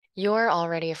You're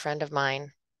already a friend of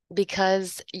mine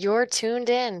because you're tuned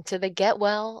in to the Get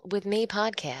Well with Me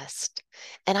podcast.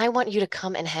 And I want you to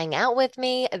come and hang out with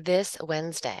me this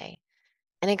Wednesday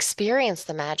and experience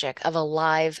the magic of a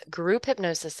live group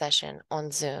hypnosis session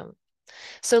on Zoom.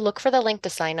 So look for the link to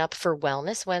sign up for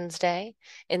Wellness Wednesday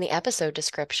in the episode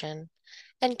description.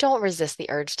 And don't resist the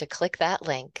urge to click that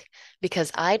link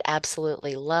because I'd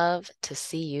absolutely love to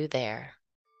see you there.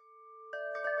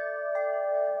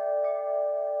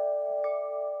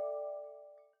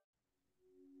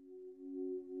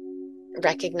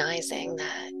 Recognizing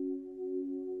that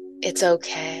it's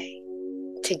okay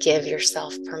to give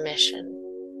yourself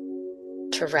permission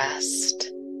to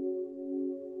rest.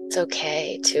 It's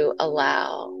okay to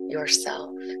allow yourself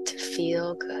to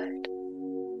feel good.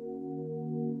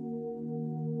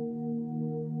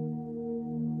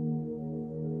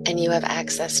 And you have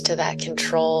access to that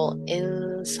control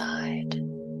inside.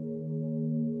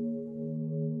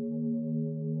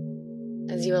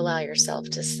 As you allow yourself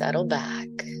to settle back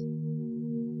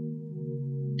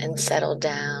and settle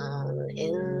down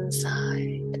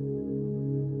inside.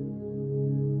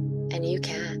 And you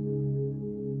can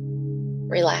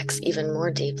relax even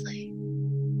more deeply,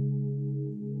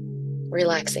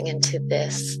 relaxing into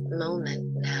this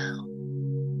moment now.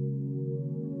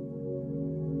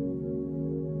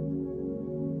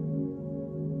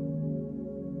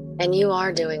 And you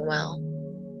are doing well,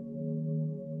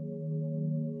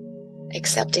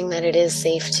 accepting that it is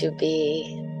safe to be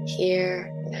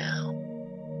here now.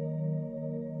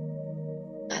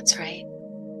 That's right.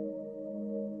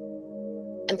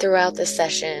 And throughout the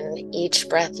session, each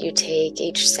breath you take,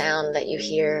 each sound that you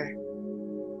hear,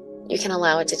 you can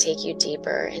allow it to take you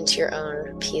deeper into your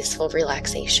own peaceful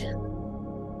relaxation.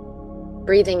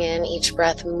 Breathing in each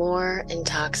breath more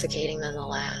intoxicating than the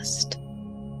last.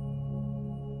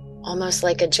 Almost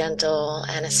like a gentle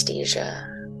anesthesia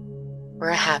or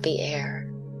a happy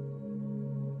air.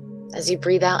 As you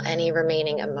breathe out any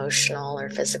remaining emotional or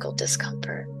physical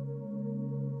discomfort,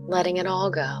 letting it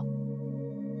all go.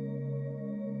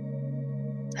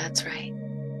 That's right.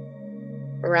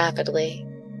 Rapidly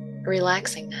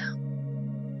relaxing now.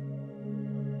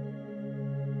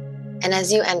 And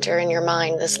as you enter in your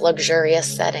mind this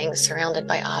luxurious setting surrounded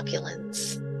by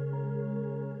opulence,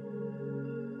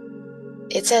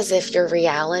 it's as if your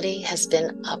reality has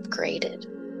been upgraded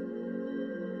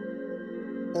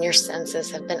and your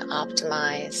senses have been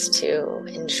optimized to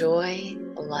enjoy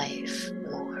life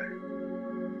more.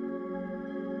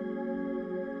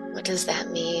 What does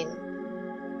that mean?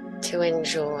 To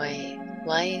enjoy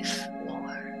life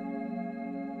more.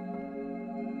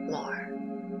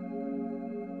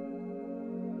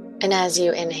 And as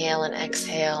you inhale and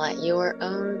exhale at your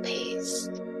own pace,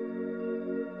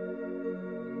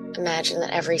 imagine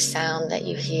that every sound that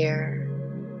you hear,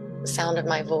 the sound of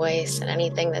my voice and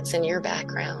anything that's in your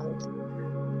background,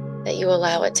 that you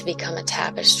allow it to become a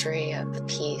tapestry of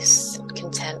peace and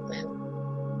contentment,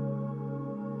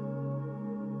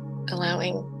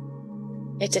 allowing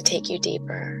it to take you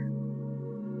deeper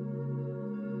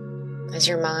as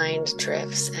your mind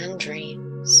drifts and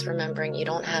dreams, remembering you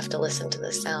don't have to listen to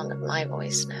the sound of my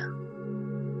voice now,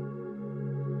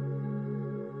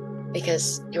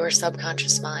 because your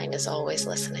subconscious mind is always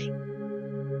listening.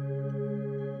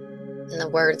 And the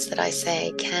words that I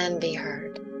say can be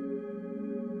heard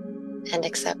and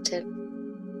accepted.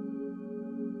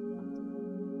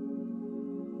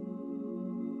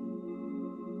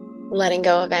 Letting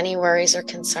go of any worries or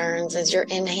concerns as you're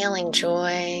inhaling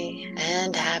joy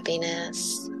and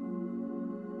happiness,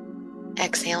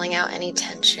 exhaling out any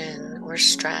tension or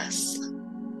stress.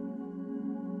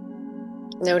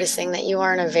 Noticing that you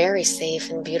are in a very safe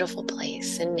and beautiful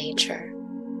place in nature.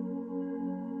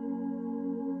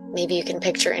 Maybe you can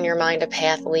picture in your mind a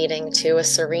path leading to a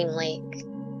serene lake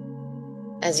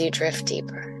as you drift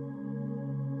deeper.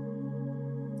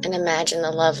 And imagine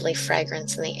the lovely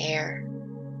fragrance in the air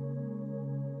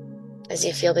as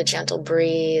you feel the gentle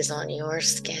breeze on your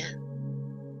skin,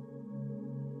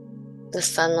 the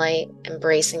sunlight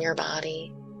embracing your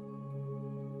body.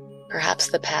 Perhaps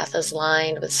the path is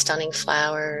lined with stunning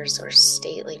flowers or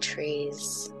stately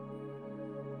trees,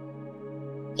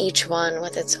 each one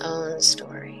with its own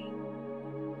story.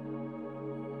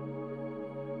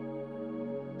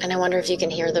 And I wonder if you can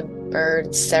hear the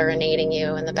birds serenading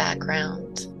you in the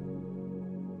background.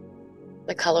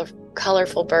 The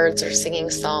colorful birds are singing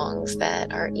songs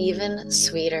that are even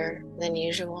sweeter than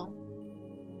usual.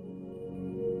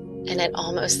 And it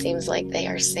almost seems like they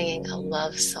are singing a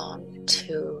love song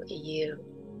to you.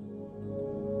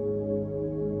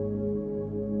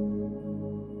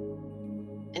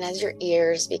 And as your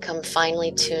ears become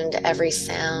finely tuned to every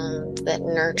sound that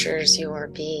nurtures your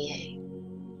being,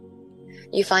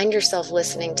 you find yourself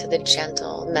listening to the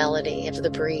gentle melody of the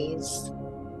breeze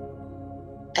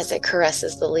as it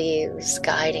caresses the leaves,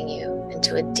 guiding you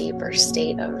into a deeper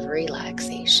state of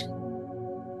relaxation.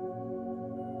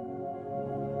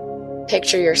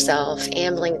 Picture yourself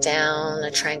ambling down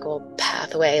a tranquil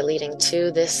pathway leading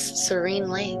to this serene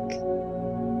lake,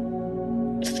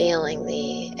 feeling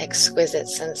the exquisite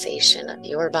sensation of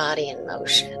your body in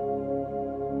motion.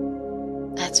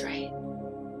 That's right.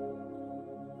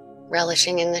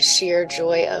 Relishing in the sheer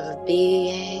joy of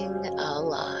being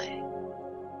alive.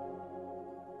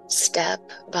 Step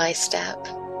by step,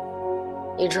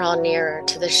 you draw nearer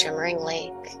to the shimmering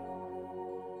lake,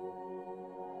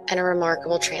 and a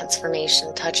remarkable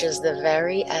transformation touches the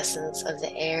very essence of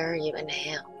the air you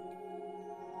inhale.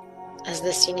 As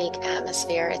this unique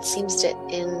atmosphere, it seems to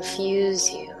infuse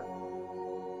you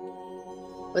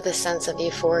with a sense of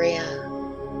euphoria,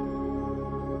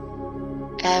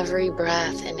 every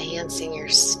breath enhancing your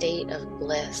state of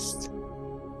bliss.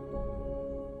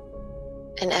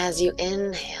 And as you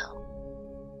inhale,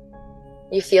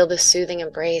 you feel the soothing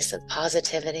embrace of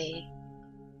positivity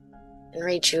and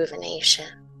rejuvenation,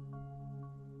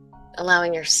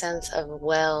 allowing your sense of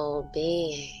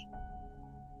well-being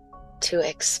to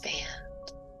expand.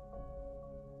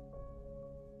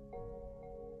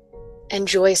 And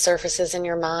joy surfaces in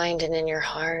your mind and in your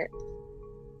heart.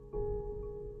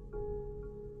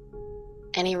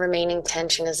 Any remaining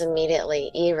tension is immediately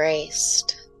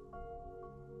erased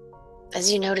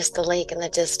as you notice the lake in the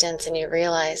distance and you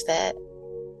realize that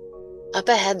up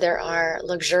ahead there are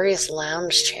luxurious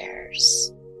lounge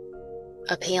chairs,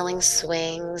 appealing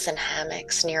swings and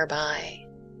hammocks nearby.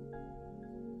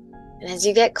 And as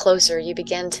you get closer, you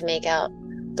begin to make out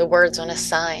the words on a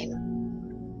sign.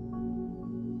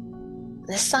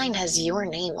 This sign has your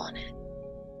name on it.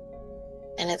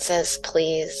 And it says,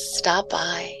 "Please stop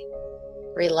by,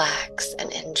 relax,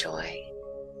 and enjoy."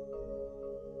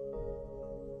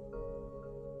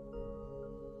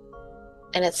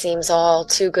 And it seems all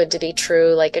too good to be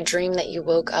true, like a dream that you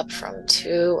woke up from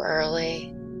too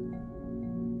early,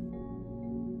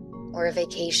 or a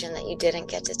vacation that you didn't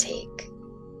get to take.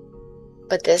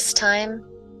 But this time,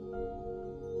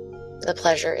 the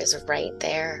pleasure is right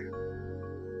there,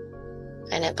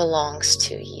 and it belongs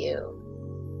to you.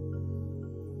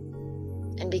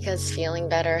 And because feeling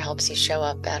better helps you show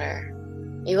up better,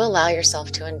 you allow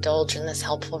yourself to indulge in this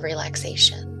helpful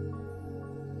relaxation.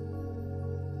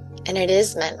 And it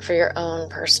is meant for your own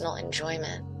personal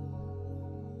enjoyment.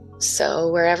 So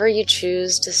wherever you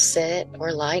choose to sit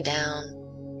or lie down,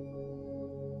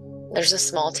 there's a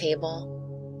small table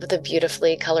with a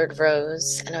beautifully colored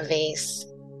rose and a vase.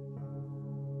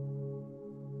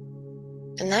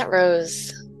 And that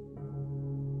rose,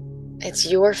 it's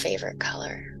your favorite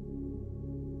color.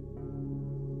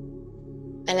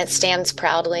 And it stands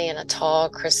proudly in a tall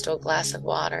crystal glass of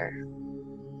water.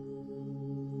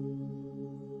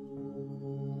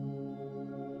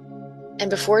 And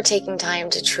before taking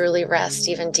time to truly rest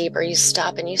even deeper, you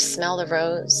stop and you smell the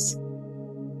rose,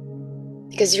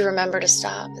 because you remember to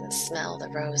stop and smell the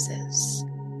roses.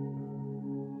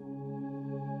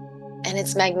 And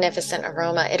its magnificent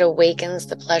aroma, it awakens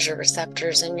the pleasure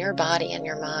receptors in your body and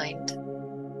your mind.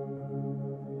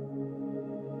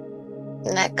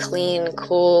 And that clean,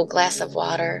 cool glass of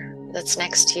water that's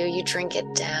next to you, you drink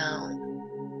it down.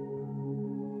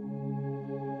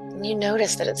 And you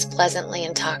notice that it's pleasantly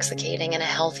intoxicating in a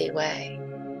healthy way.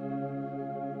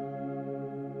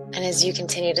 And as you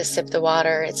continue to sip the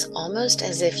water, it's almost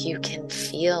as if you can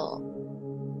feel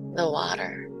the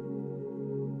water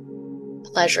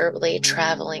pleasurably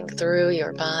traveling through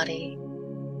your body.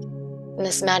 And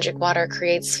this magic water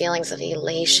creates feelings of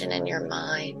elation in your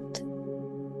mind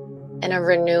and a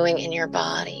renewing in your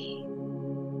body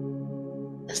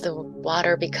as the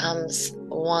water becomes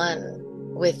one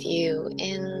with you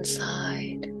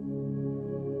inside.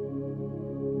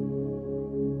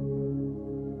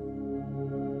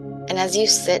 And as you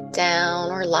sit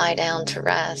down or lie down to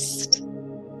rest,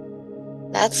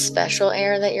 that special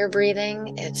air that you're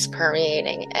breathing, it's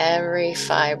permeating every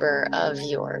fiber of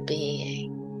your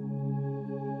being.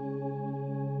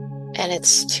 And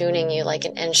it's tuning you like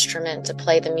an instrument to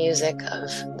play the music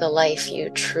of the life you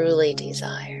truly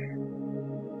desire,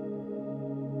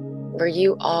 where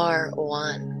you are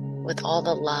one with all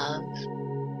the love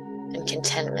and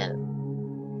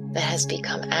contentment that has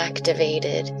become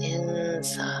activated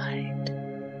inside.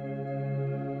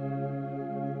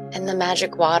 And the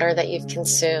magic water that you've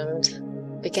consumed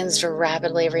begins to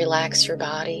rapidly relax your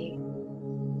body.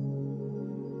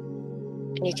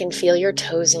 And you can feel your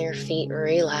toes and your feet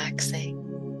relaxing,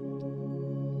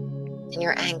 and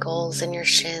your ankles and your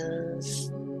shins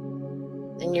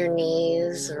and your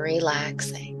knees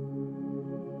relaxing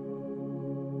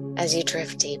as you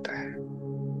drift deeper.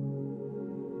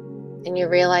 And you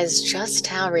realize just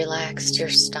how relaxed your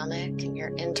stomach and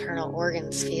your internal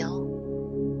organs feel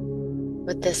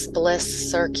with this bliss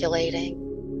circulating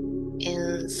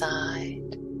inside.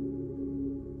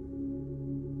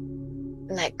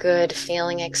 And that good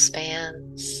feeling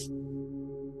expands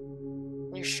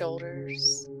your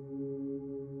shoulders,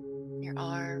 your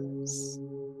arms,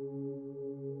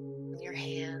 your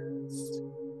hands,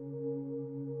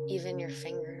 even your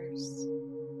fingers.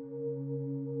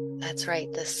 That's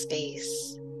right, the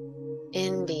space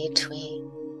in between.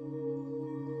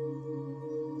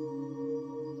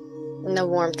 And the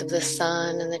warmth of the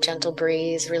sun and the gentle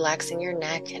breeze relaxing your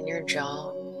neck and your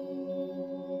jaw.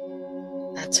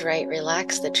 That's right,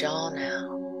 relax the jaw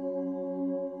now.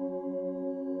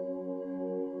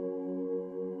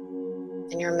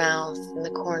 And your mouth and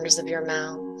the corners of your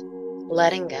mouth,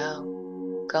 letting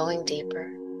go, going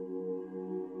deeper.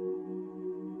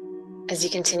 As you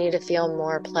continue to feel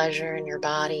more pleasure in your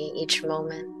body each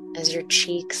moment, as your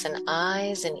cheeks and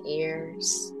eyes and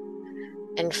ears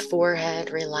and forehead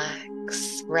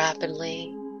relax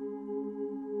rapidly,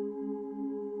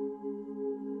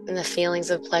 and the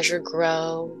feelings of pleasure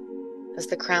grow as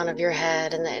the crown of your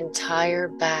head and the entire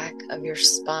back of your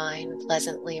spine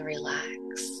pleasantly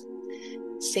relax,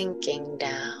 sinking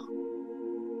down,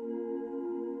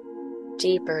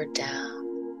 deeper down.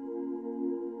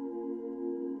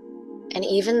 And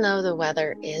even though the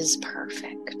weather is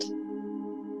perfect,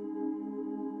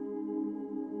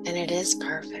 and it is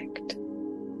perfect,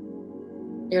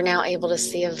 you're now able to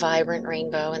see a vibrant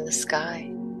rainbow in the sky.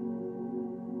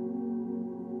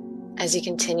 As you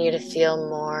continue to feel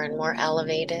more and more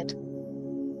elevated,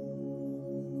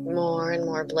 more and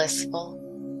more blissful,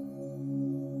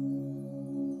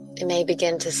 it may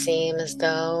begin to seem as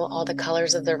though all the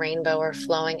colors of the rainbow are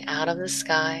flowing out of the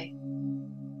sky.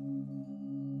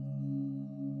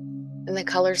 And the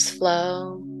colors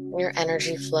flow, and your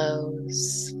energy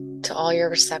flows to all your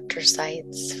receptor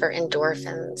sites for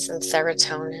endorphins and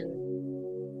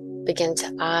serotonin begin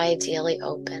to ideally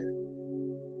open.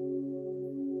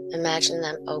 Imagine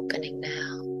them opening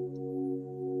now,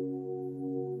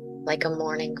 like a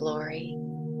morning glory,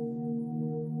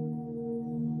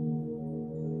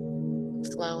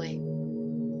 flowing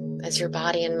as your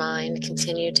body and mind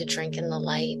continue to drink in the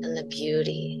light and the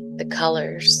beauty, the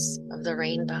colors of the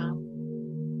rainbow.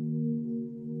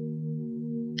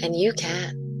 And you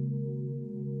can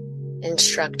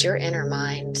instruct your inner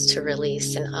mind to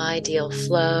release an ideal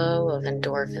flow of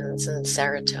endorphins and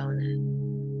serotonin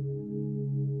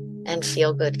and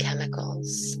feel-good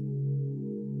chemicals.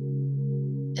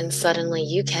 And suddenly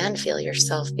you can feel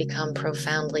yourself become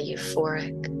profoundly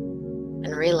euphoric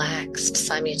and relaxed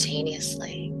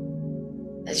simultaneously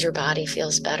as your body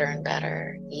feels better and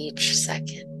better each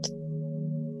second.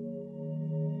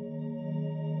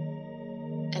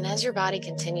 And as your body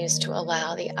continues to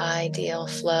allow the ideal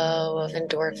flow of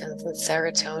endorphins and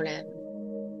serotonin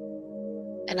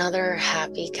and other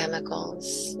happy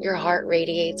chemicals, your heart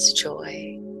radiates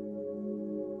joy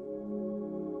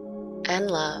and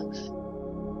love.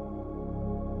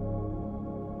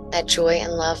 That joy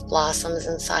and love blossoms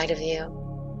inside of you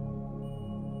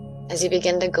as you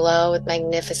begin to glow with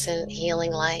magnificent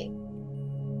healing light.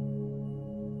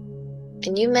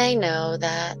 And you may know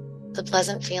that the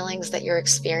pleasant feelings that you're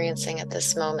experiencing at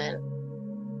this moment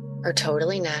are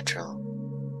totally natural,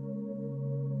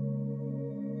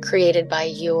 created by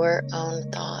your own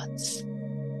thoughts.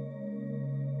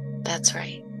 That's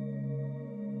right.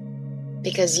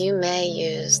 Because you may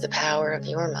use the power of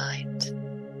your mind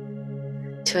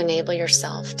to enable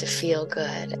yourself to feel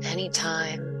good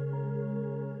anytime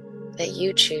that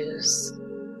you choose.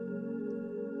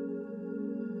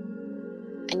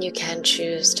 And you can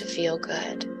choose to feel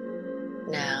good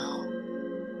now.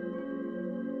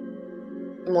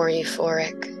 More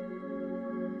euphoric,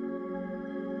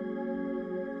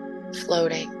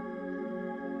 floating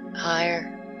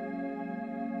higher.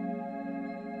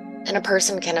 And a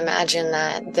person can imagine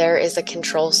that there is a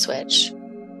control switch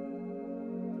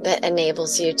that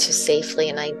enables you to safely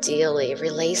and ideally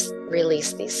release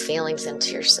these feelings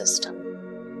into your system.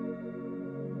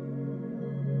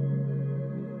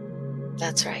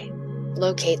 That's right.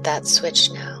 Locate that switch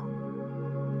now,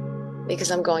 because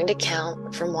I'm going to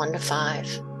count from 1 to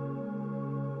 5,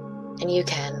 and you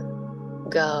can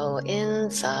go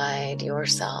inside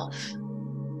yourself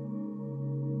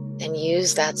and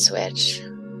use that switch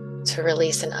to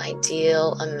release an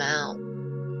ideal amount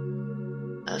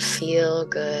of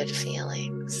feel-good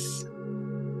feelings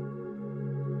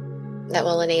that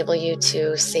will enable you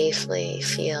to safely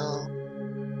feel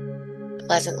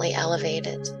pleasantly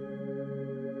elevated.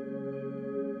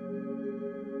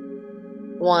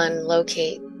 1,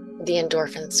 locate the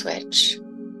endorphin switch.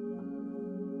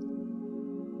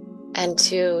 And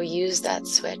 2, use that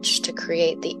switch to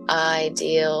create the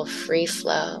ideal free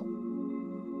flow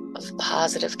of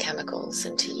positive chemicals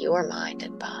into your mind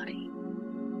and body.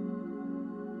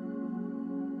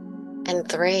 And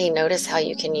 3, notice how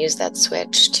you can use that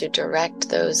switch to direct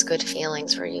those good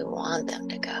feelings where you want them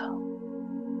to go.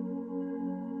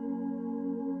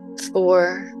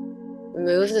 4,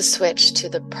 move the switch to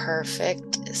the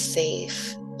perfect,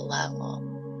 safe level.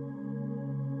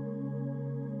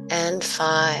 And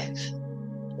 5,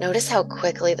 notice how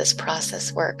quickly this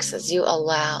process works as you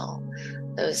allow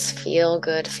those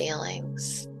feel-good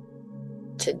feelings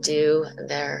to do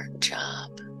their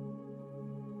job.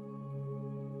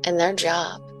 And their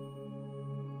job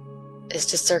is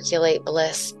to circulate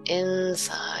bliss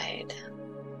inside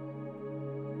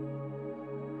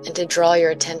and to draw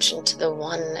your attention to the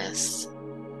oneness,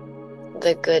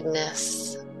 the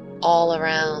goodness all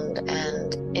around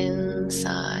and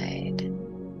inside.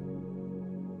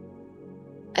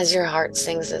 As your heart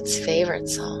sings its favorite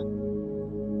song,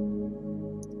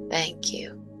 thank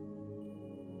you.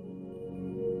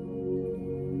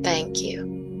 Thank you.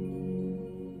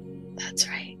 That's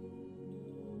right.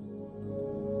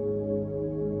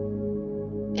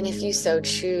 And if you so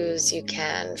choose, you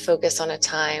can focus on a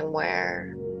time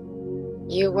where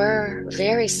you were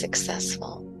very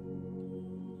successful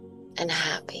and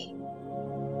happy.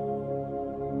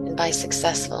 And by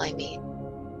successful, I mean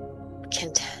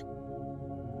content.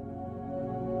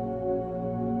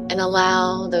 And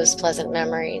allow those pleasant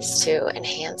memories to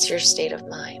enhance your state of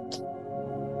mind.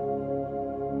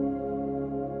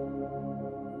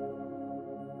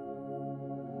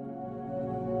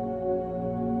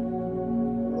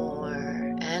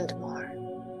 More and more.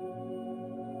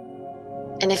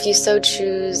 And if you so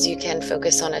choose, you can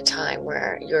focus on a time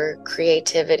where your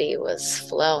creativity was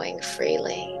flowing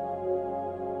freely,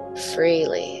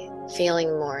 feeling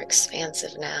more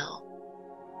expansive now.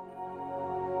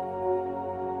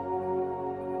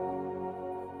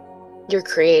 You're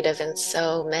creative in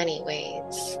so many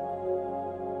ways.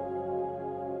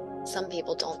 Some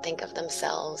people don't think of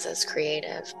themselves as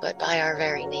creative, but by our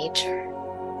very nature,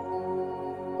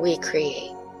 we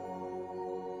create.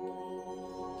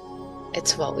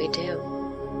 It's what we do.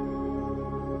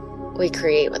 We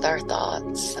create with our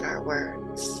thoughts and our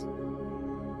words,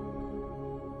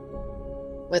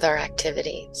 with our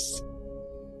activities.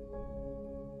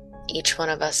 Each one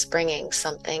of us bringing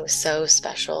something so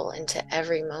special into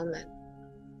every moment.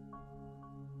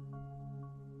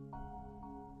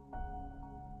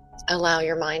 Allow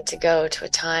your mind to go to a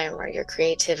time where your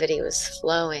creativity was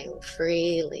flowing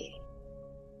freely.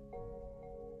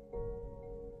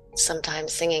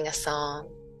 Sometimes singing a song,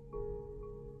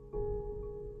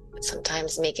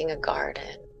 sometimes making a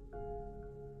garden,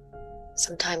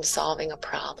 sometimes solving a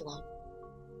problem,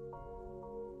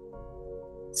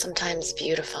 sometimes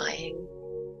beautifying.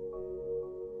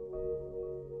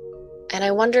 And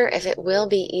I wonder if it will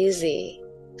be easy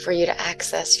for you to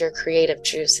access your creative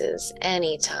juices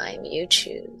anytime you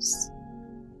choose.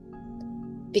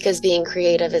 Because being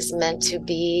creative is meant to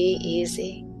be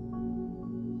easy.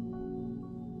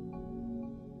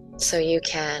 So you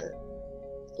can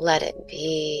let it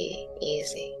be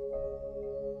easy.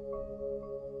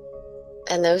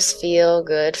 And those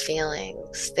feel-good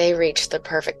feelings, they reach the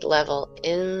perfect level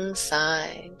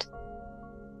inside.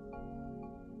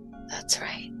 That's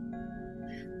right.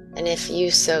 And if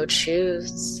you so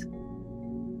choose,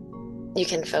 you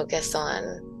can focus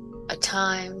on a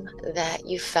time that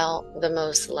you felt the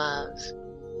most love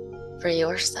for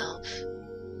yourself,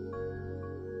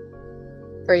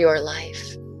 for your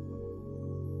life,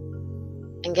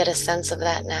 and get a sense of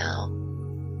that now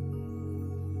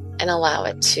and allow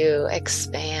it to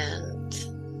expand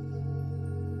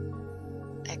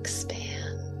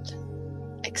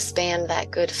that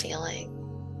good feeling.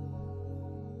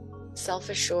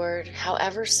 Self-assured,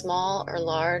 however small or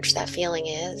large that feeling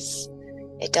is,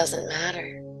 it doesn't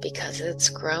matter because it's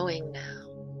growing now.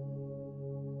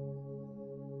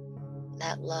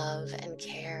 That love and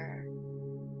care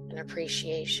and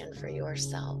appreciation for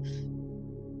yourself,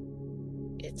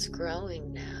 it's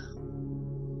growing now,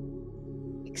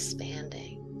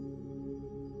 expanding.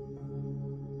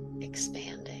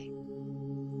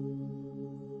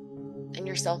 And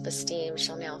your self-esteem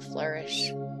shall now flourish.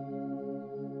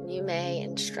 You may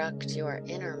instruct your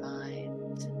inner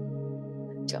mind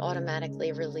to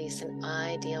automatically release an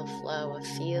ideal flow of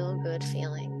feel-good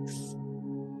feelings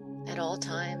at all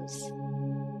times,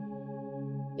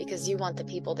 because you want the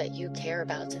people that you care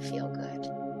about to feel good.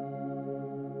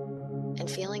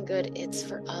 And feeling good, it's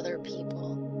for other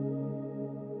people.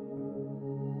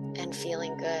 And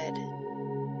feeling good,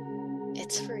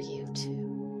 it's for you too.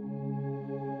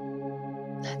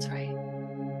 That's right.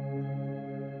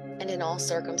 And in all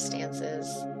circumstances,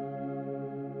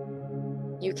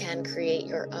 you can create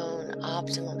your own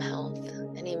optimum health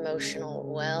and emotional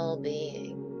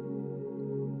well-being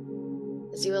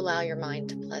as you allow your mind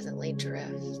to pleasantly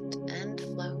drift and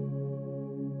flow.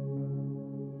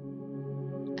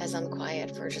 As I'm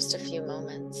quiet for just a few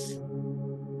moments,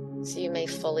 so you may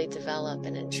fully develop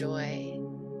and enjoy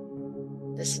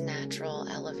this natural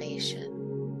elevation.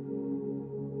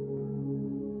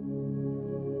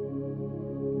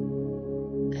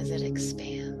 As it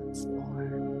expands more.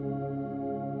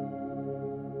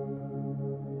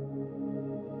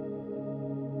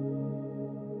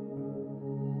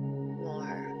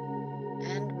 More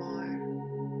and more.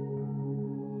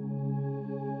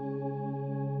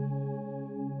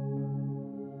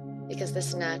 Because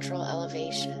this natural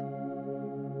elevation,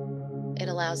 it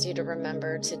allows you to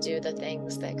remember to do the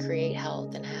things that create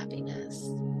health and happiness,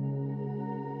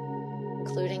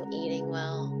 including eating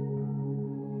well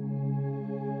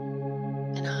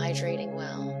and hydrating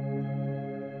well,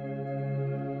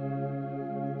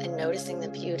 and noticing the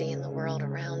beauty in the world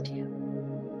around you,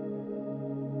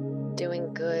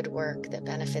 doing good work that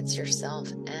benefits yourself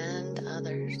and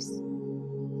others,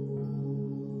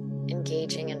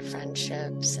 engaging in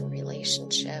friendships and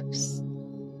relationships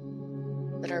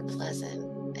that are pleasant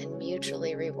and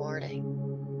mutually rewarding,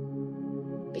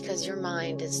 because your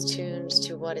mind is tuned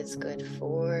to what is good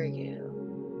for you.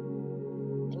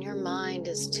 And your mind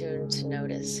is tuned to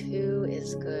notice who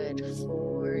is good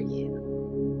for you.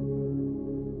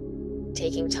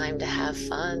 Taking time to have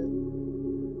fun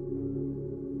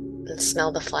and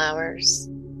smell the flowers,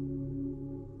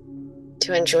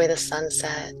 to enjoy the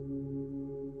sunset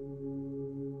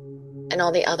and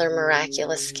all the other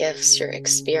miraculous gifts your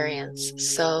experience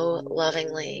so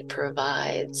lovingly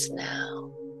provides now.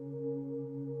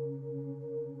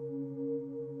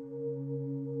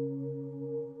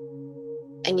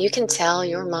 And you can tell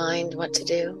your mind what to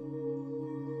do.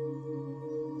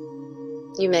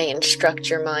 You may instruct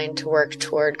your mind to work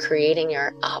toward creating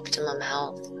your optimum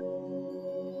health.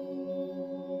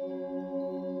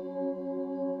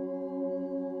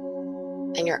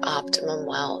 And your optimum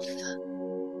wealth.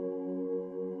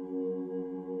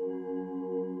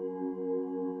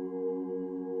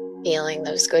 Feeling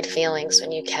those good feelings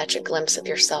when you catch a glimpse of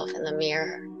yourself in the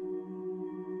mirror.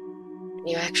 And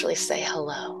you actually say,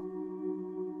 hello.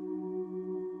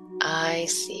 I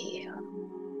see you.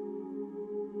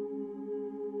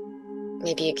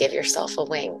 Maybe you give yourself a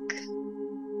wink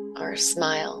or a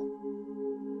smile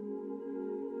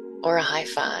or a high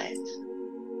five.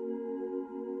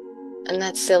 And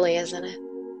that's silly, isn't it?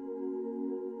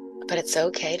 But it's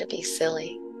okay to be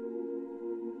silly.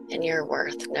 And you're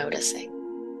worth noticing.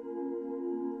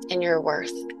 And you're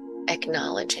worth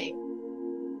acknowledging.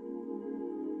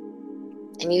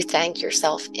 And you thank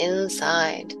yourself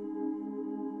inside,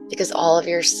 because all of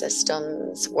your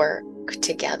systems work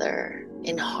together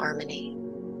in harmony,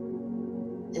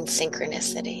 in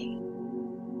synchronicity.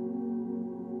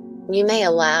 You may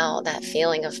allow that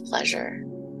feeling of pleasure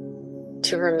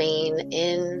to remain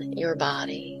in your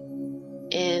body,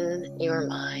 in your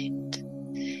mind,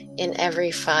 in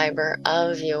every fiber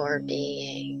of your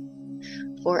being,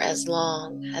 for as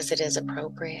long as it is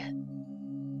appropriate.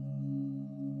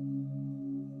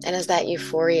 And as that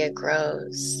euphoria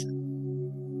grows,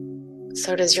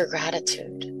 so does your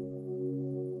gratitude,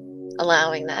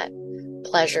 allowing that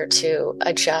pleasure to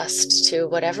adjust to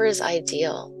whatever is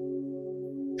ideal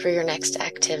for your next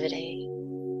activity.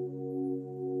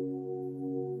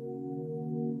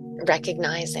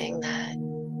 Recognizing that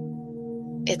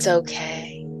it's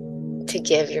okay to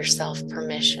give yourself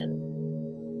permission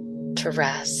to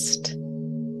rest.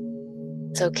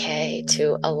 It's okay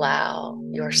to allow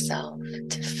yourself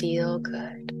to feel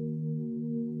good.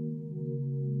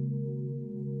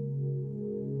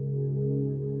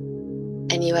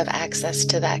 And you have access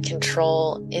to that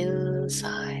control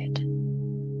inside.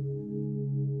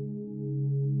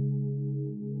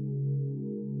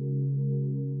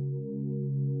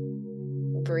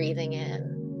 Breathing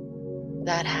in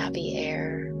that happy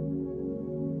air,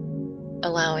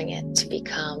 allowing it to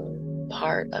become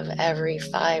part of every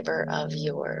fiber of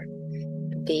your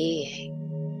being.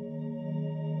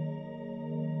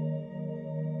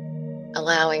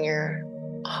 Allowing your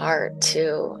heart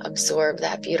to absorb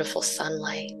that beautiful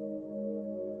sunlight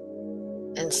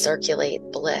and circulate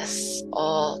bliss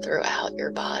all throughout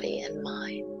your body and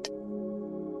mind,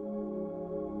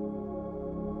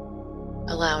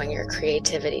 allowing your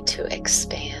creativity to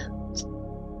expand,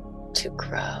 to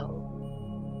grow.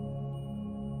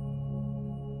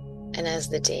 And as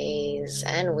the days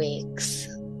and weeks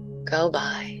go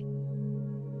by,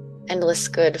 endless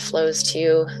good flows to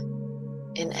you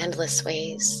in endless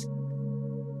ways.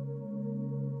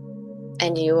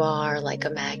 And you are like a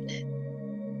magnet,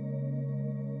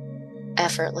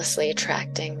 effortlessly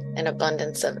attracting an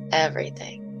abundance of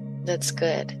everything that's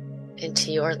good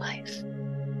into your life.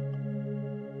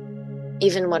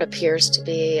 Even what appears to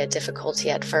be a difficulty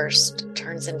at first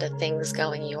turns into things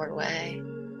going your way.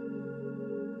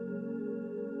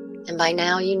 And by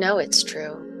now you know it's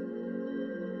true.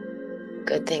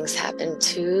 Good things happen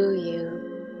to you,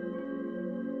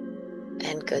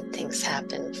 and good things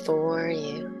happen for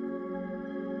you.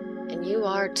 And you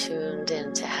are tuned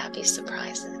into happy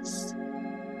surprises.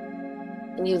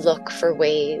 And you look for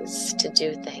ways to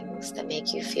do things that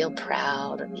make you feel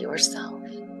proud of yourself.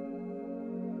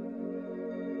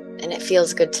 And it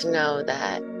feels good to know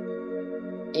that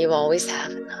you always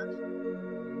have enough.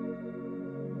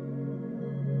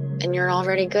 And you're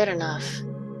already good enough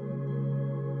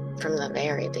from the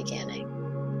very beginning.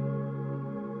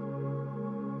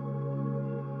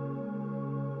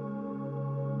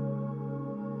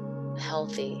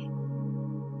 Healthy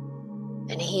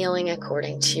and healing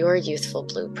according to your youthful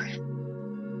blueprint.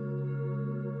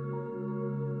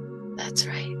 That's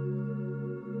right.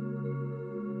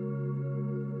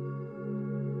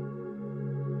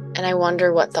 And I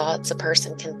wonder what thoughts a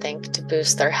person can think to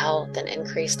boost their health and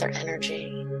increase their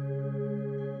energy.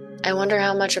 I wonder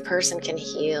how much a person can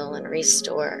heal and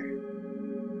restore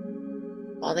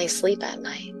while they sleep at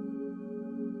night.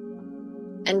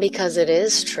 And because it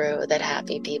is true that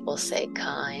happy people say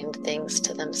kind things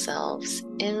to themselves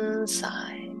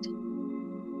inside,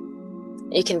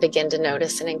 you can begin to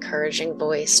notice an encouraging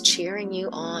voice cheering you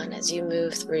on as you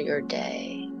move through your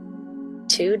day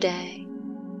to day.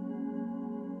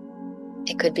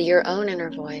 It could be your own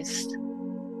inner voice.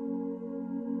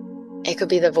 It could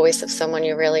be the voice of someone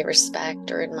you really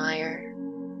respect or admire.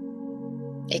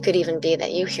 It could even be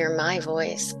that you hear my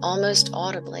voice almost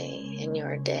audibly in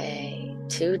your day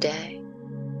to day.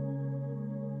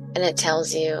 And it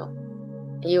tells you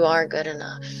you are good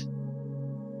enough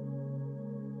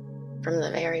from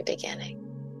the very beginning.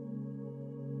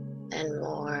 And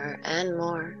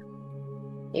more,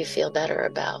 you feel better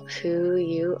about who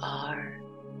you are.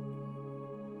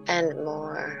 And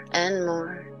more,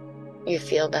 you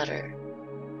feel better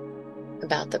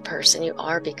about the person you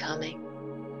are becoming.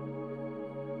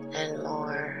 And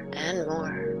more,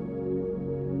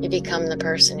 you become the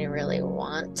person you really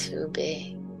want to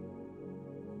be.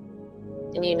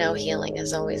 And you know healing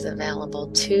is always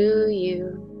available to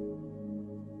you.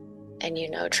 And you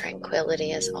know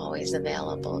tranquility is always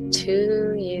available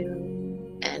to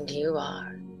you. And you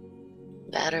are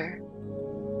better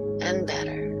and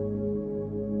better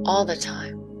all the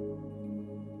time.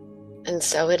 And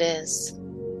so it is.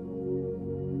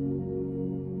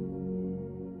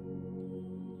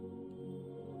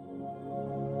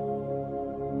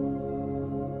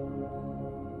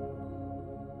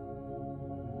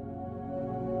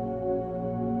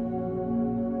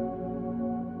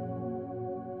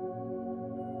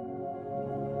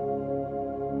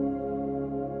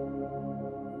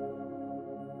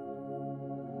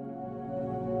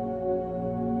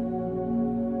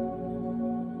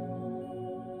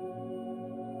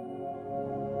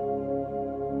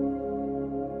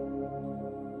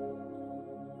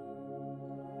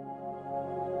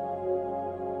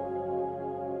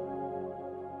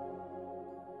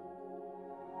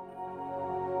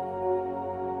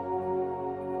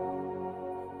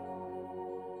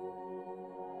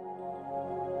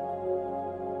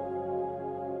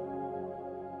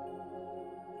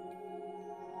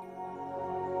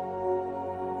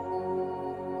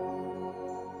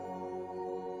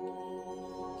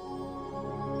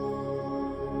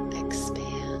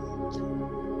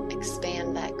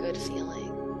 Expand that good feeling.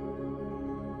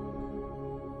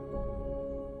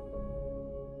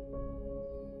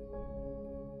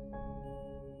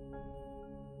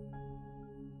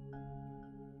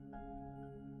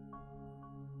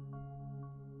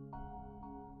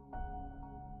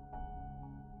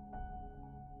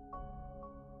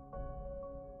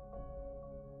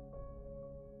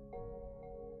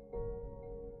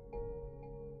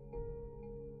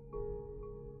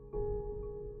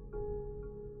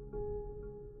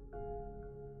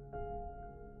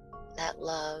 That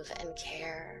love and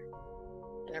care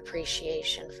and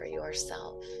appreciation for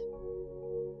yourself.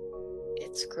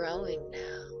 It's growing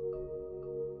now,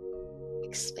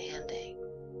 expanding,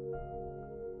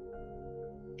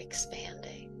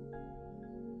 expanding.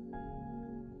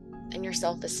 And your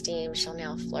self-esteem shall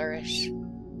now flourish.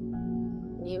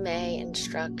 You may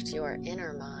instruct your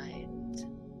inner mind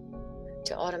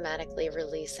to automatically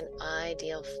release an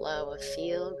ideal flow of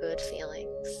feel-good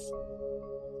feelings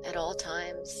at all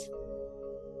times,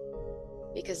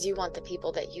 because you want the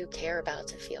people that you care about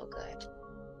to feel good.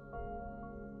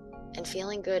 And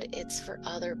feeling good, it's for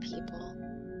other people.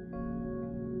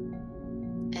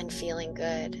 And feeling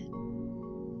good,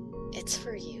 it's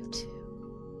for you too.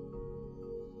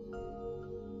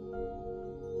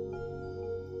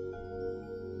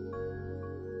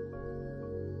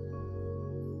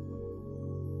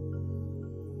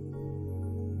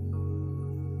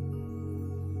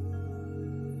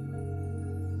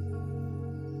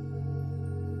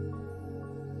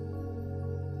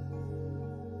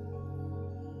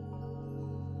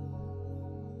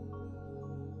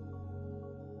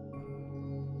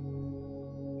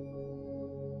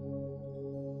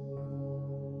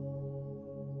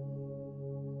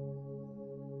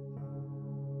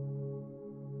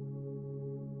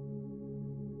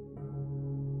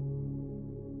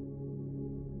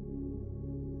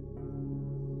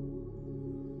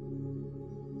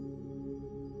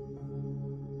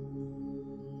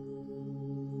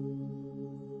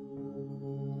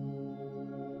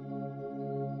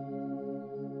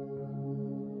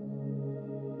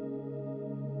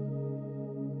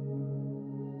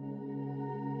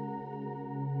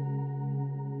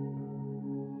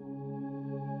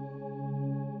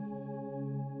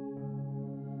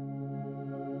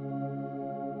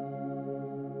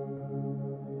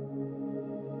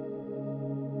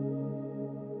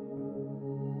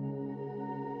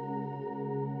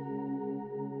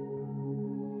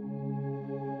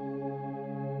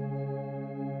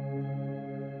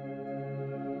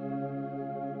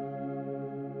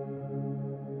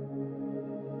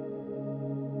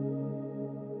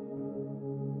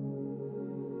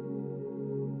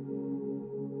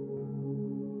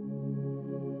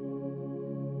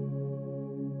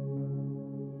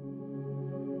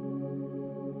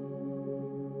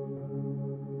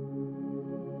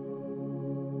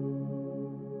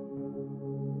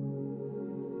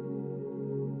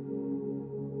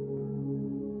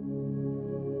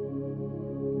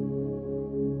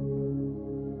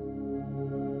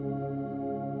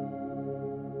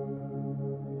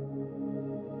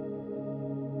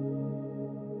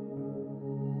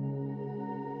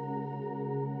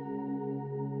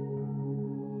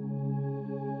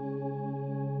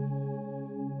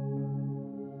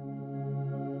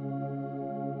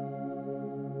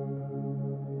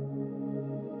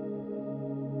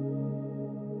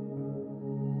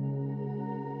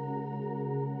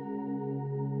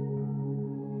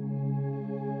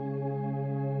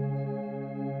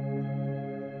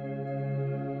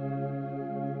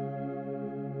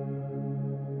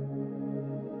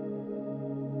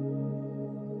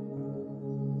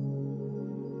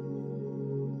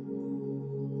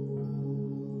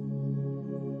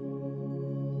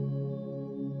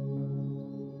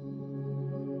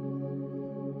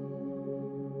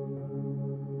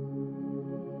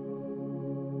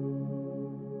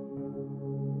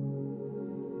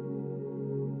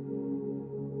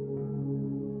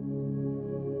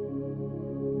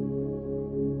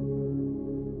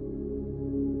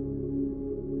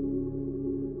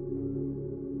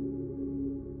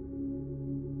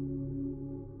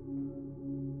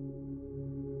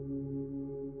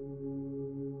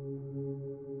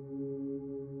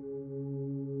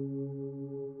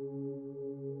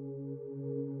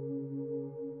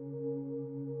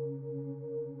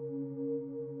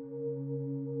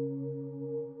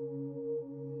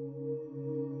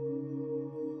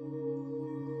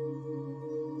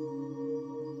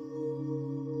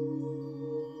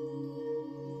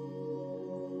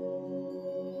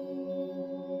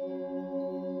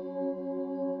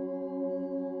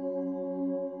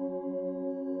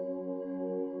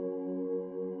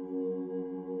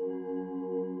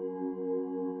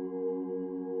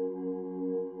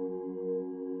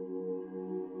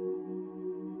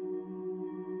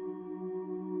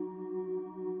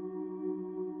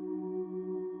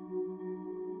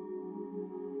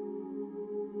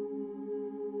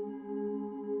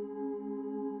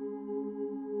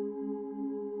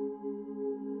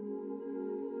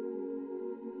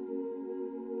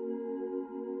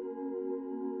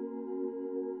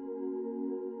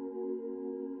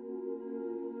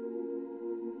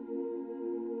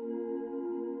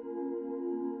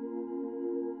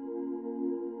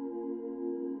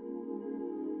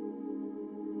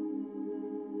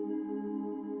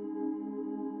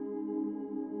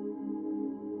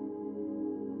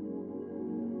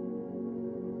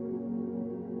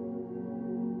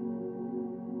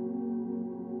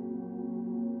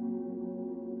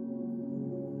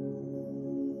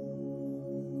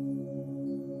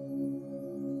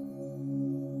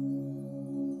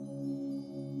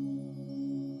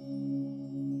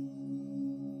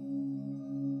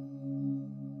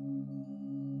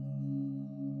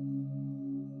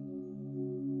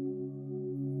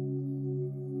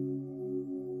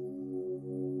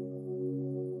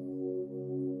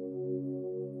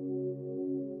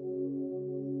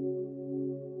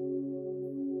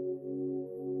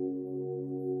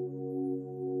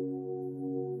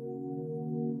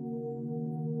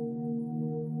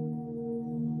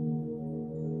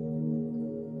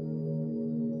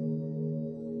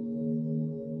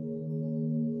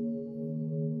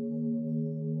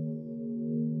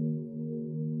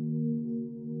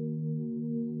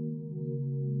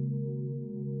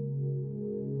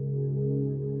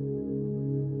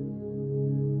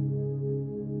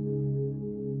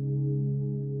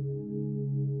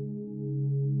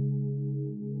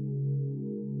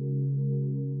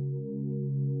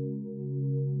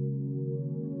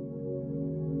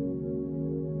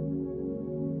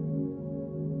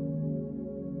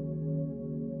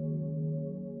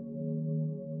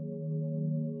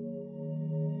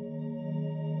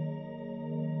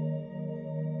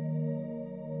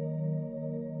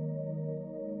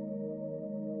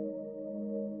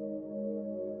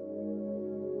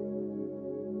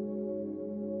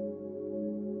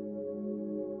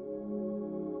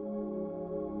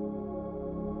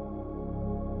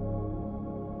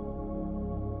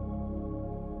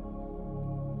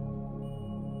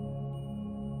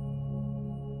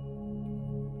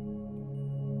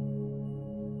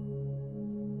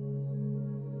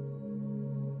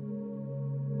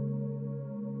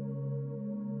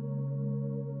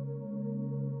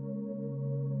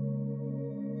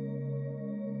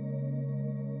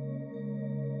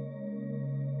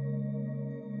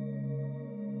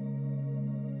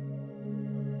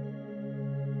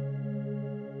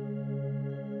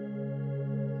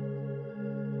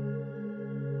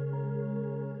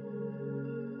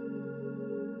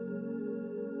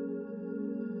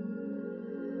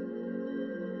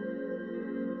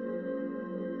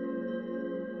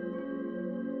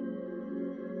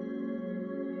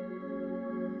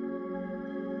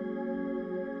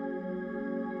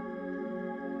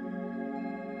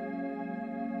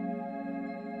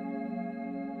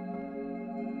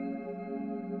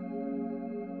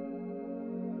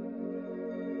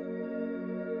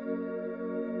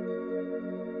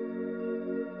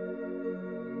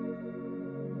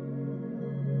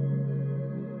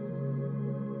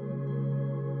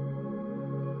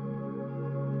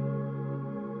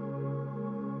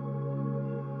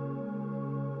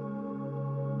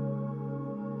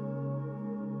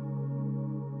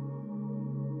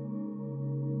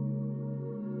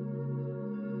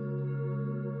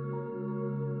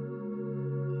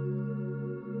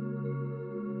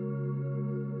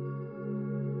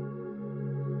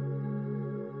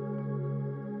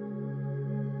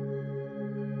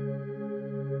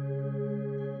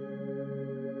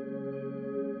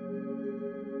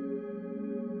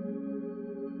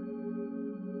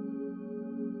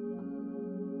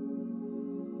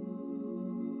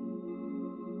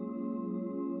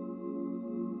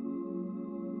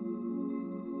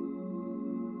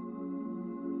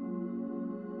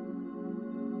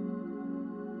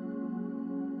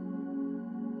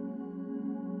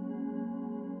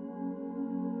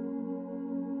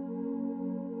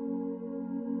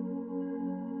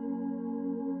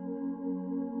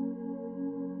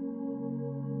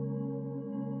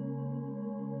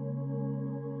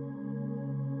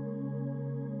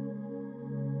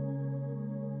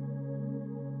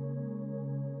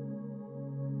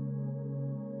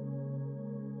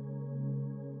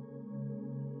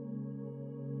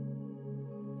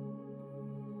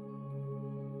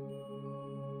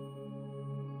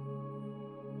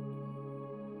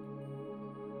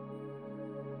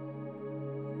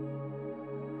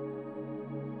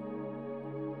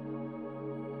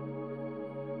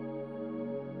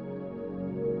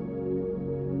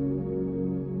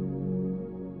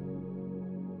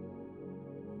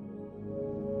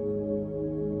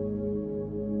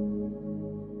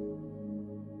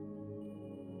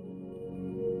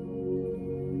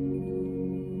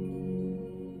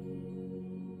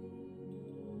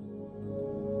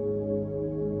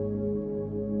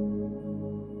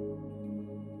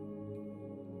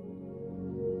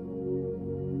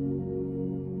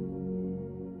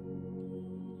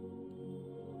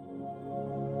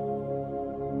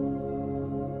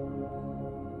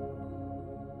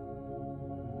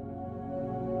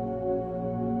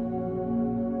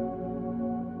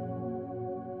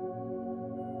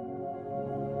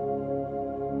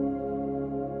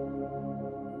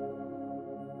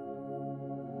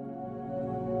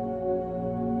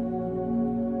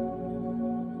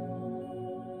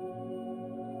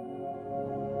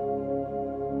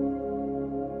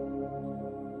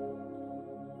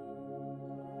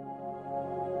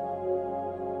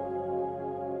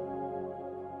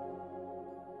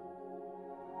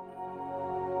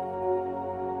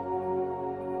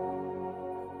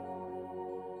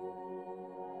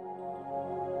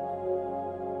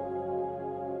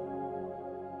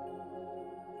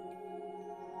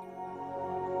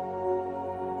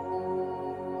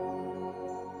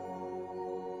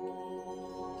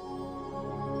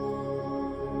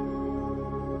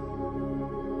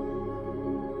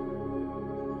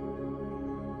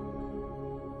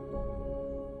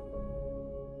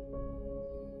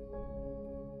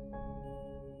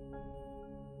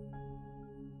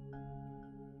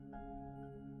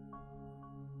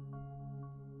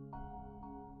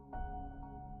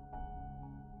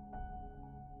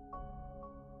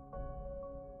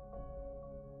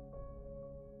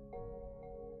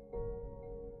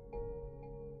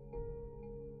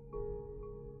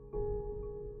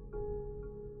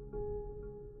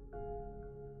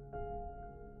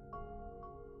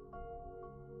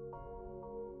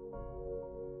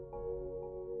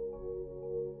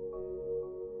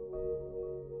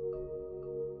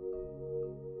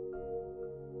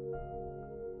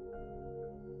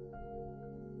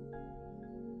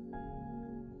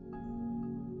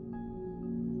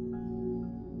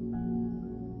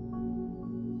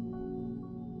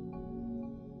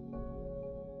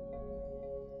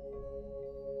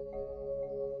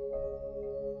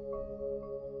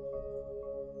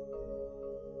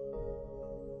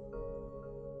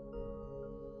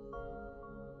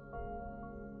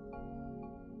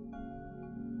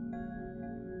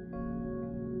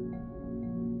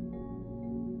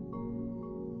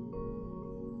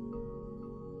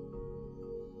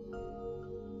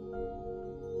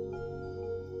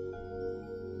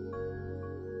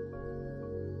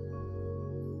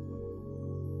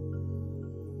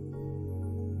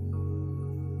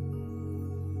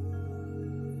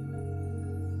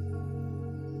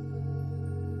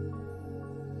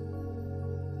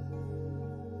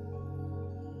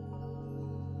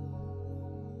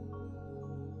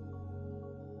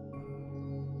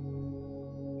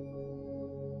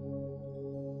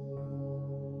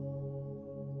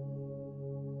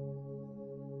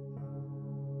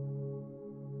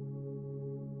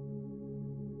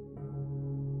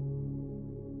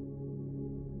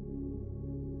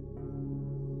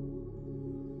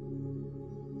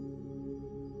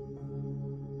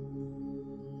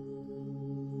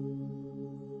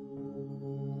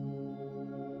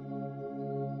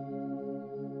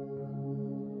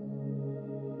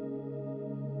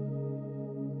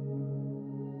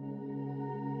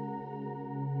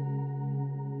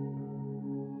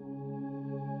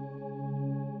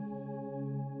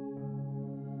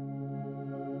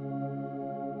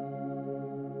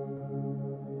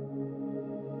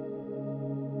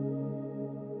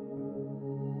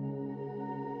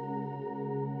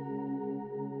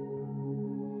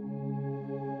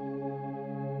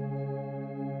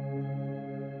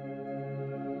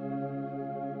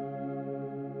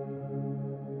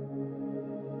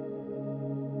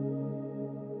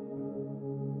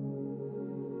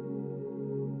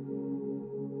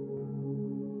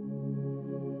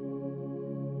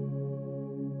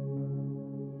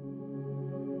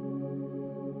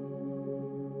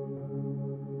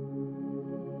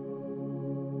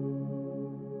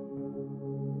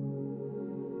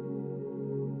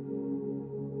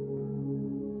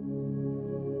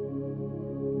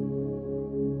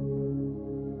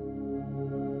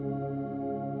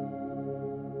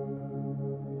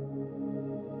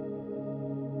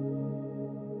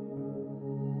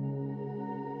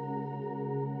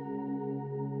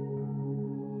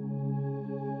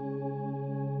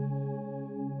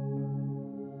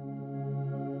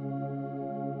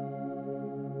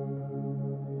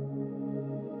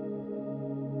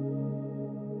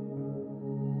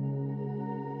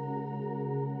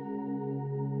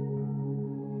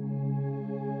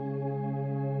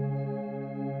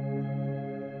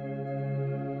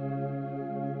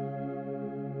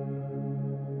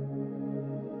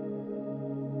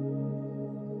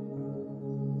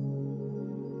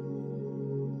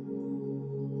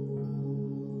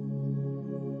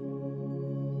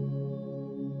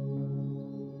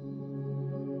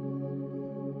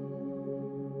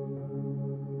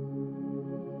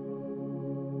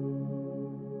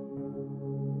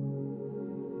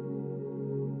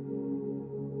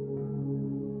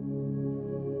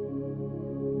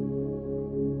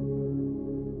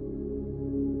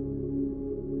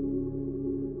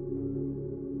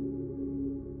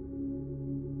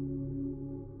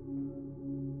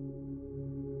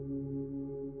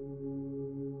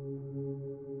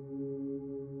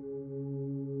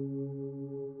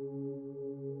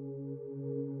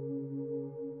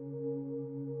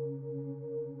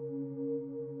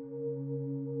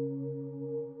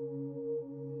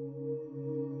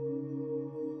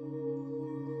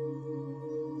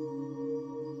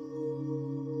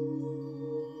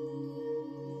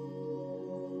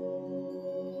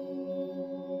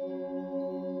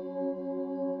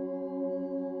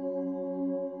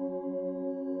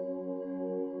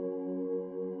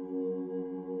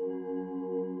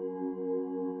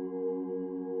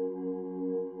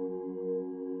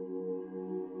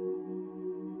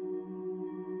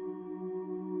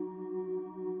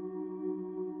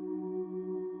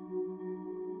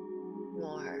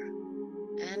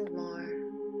 and more.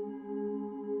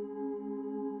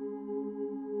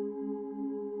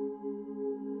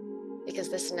 Because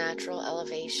this natural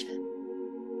elevation,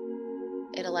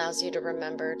 it allows you to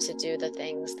remember to do the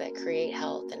things that create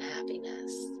health and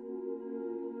happiness,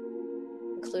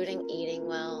 including eating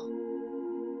well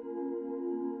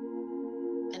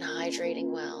and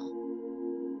hydrating well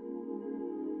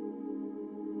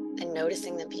and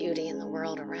noticing the beauty in the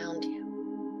world around you,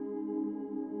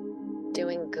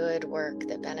 doing good work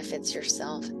that benefits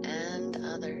yourself and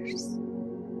others,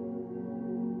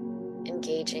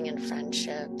 engaging in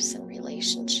friendships and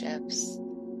relationships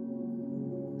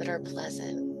that are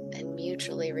pleasant and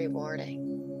mutually rewarding,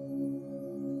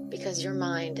 because your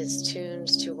mind is tuned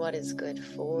to what is good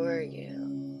for you,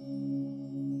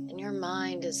 and your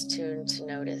mind is tuned to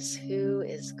notice who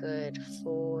is good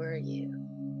for you.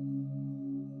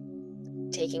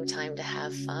 Taking time to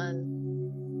have fun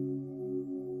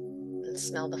and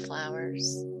smell the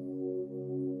flowers,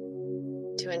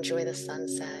 to enjoy the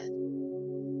sunset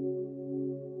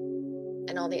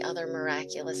and all the other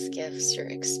miraculous gifts your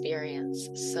experience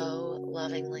so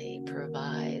lovingly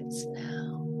provides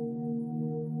now.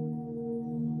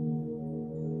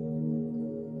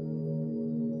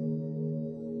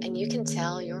 And you can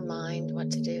tell your mind what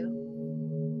to do.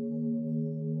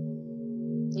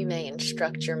 You may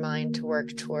instruct your mind to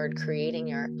work toward creating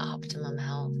your optimum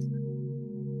health.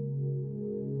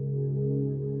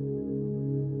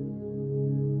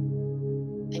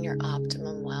 And your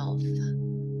optimum wealth.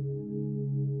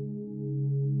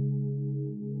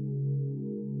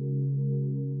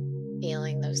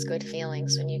 Feeling those good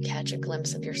feelings when you catch a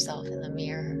glimpse of yourself in the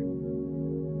mirror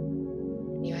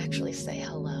and you actually say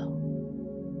hello.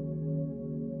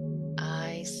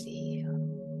 I see you.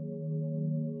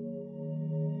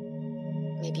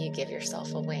 Maybe you give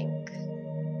yourself a wink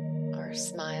or a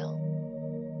smile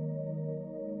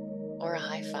or a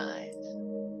high five.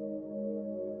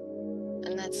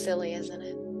 And that's silly, isn't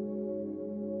it?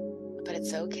 But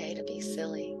it's okay to be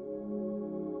silly,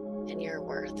 and you're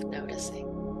worth noticing,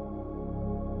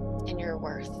 and you're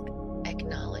worth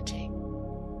acknowledging.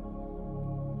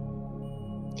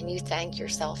 And you thank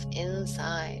yourself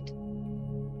inside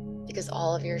because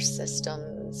all of your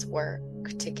systems work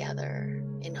together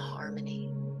in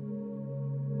harmony,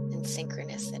 in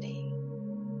synchronicity.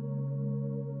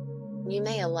 You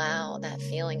may allow that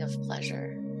feeling of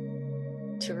pleasure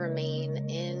to remain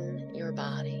in your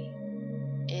body,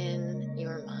 in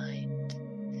your mind,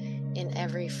 in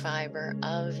every fiber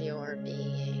of your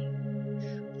being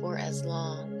for as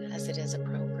long as it is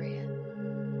appropriate.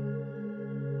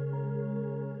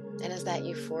 And as that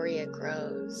euphoria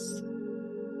grows,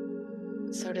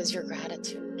 so does your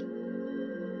gratitude,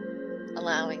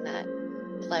 allowing that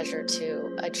pleasure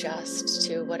to adjust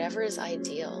to whatever is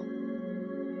ideal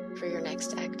for your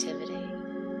next activity.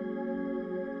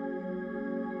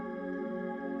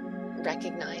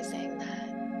 Recognizing that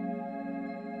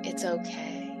it's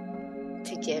okay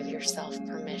to give yourself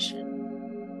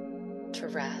permission to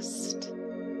rest.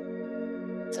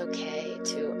 It's okay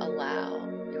to allow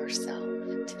yourself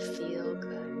to feel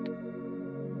good.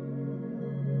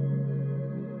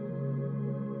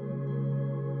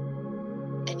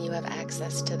 And you have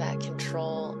access to that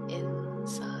control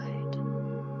inside.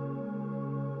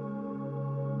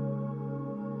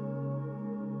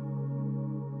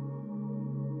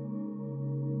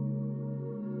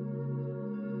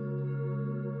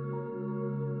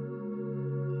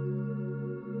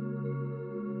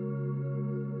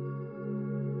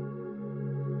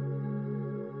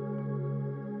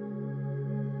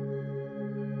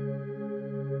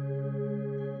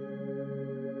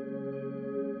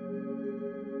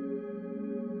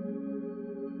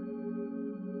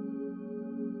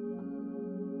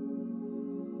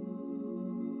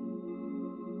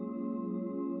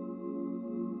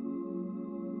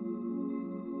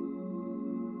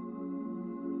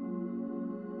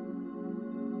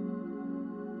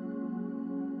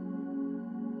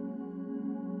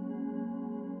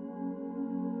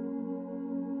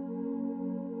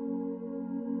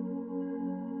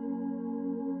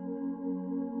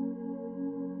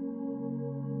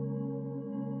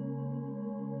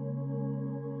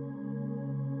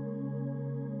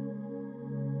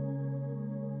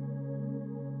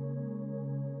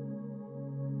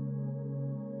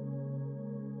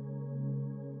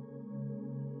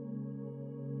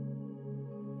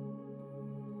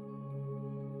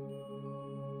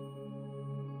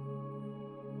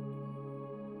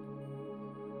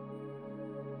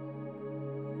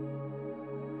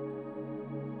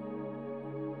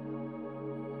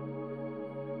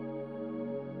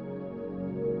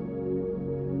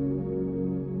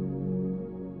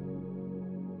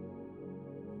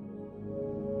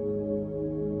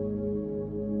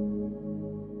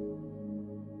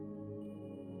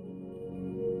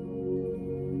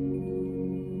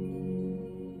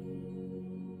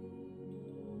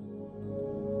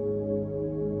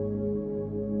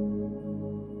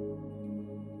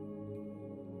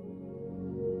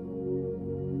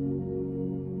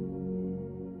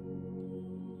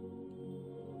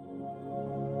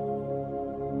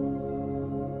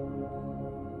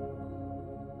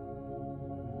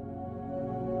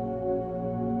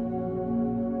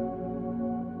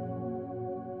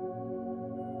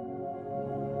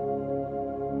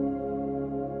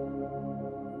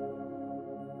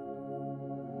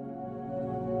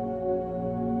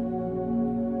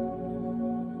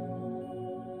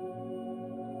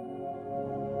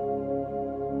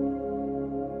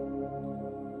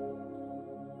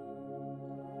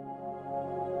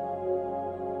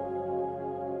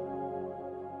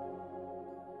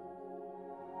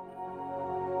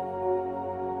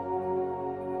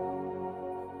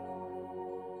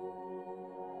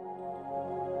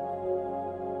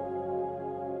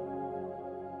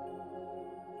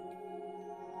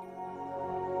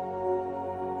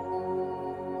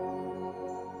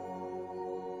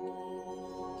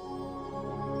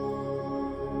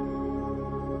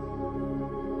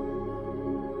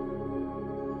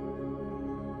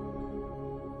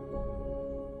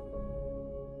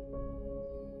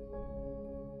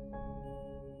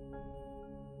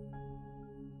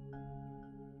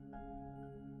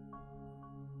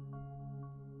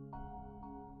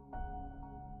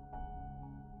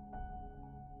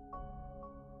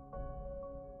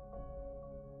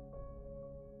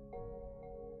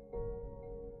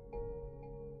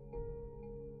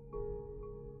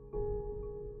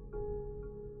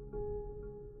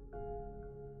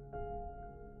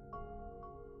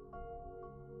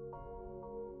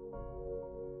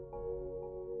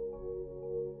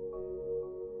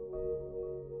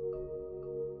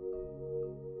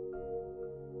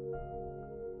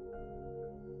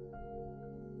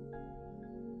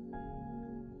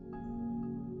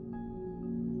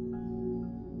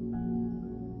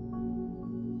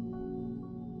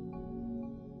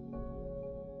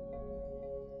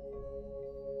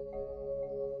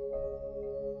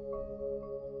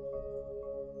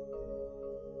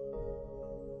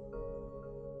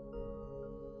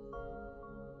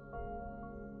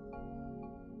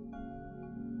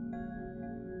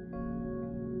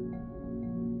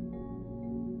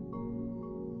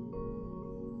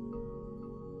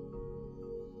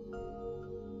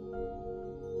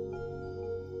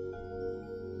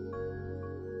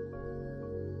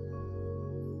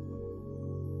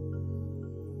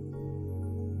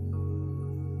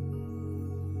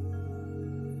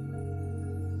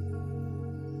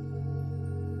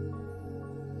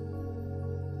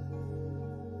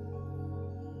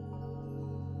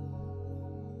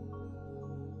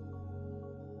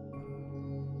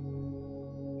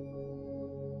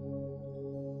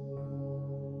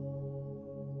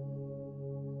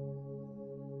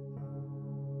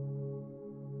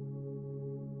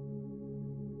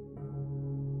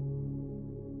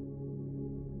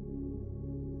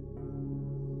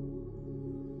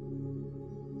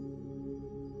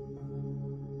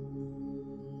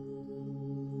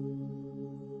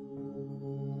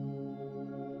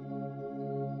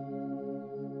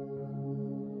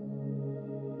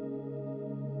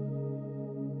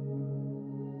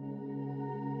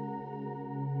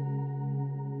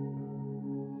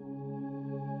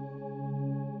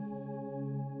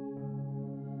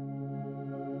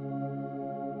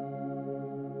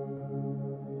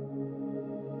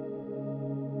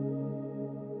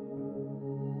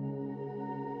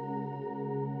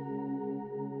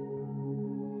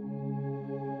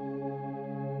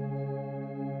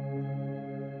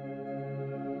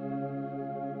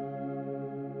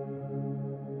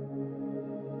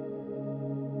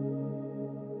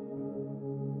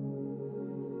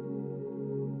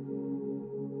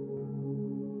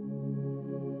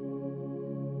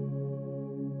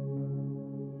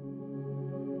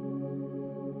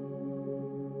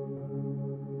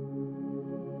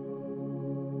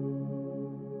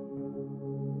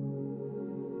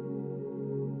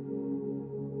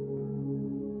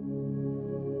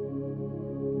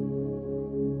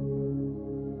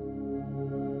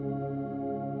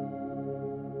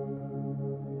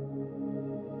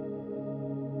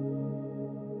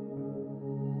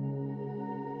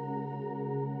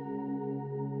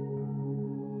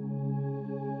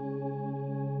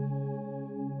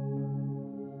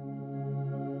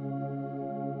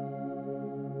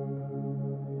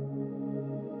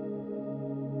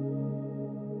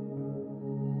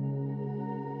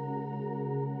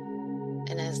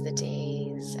 And as the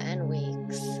days and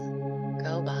weeks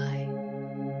go by,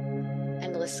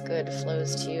 endless good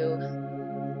flows to you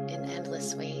in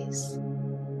endless ways.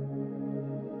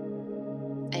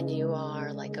 And you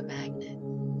are like a magnet,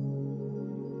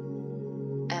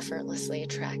 effortlessly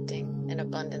attracting an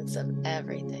abundance of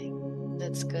everything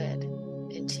that's good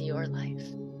into your life.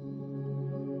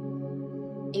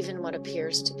 Even what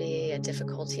appears to be a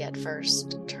difficulty at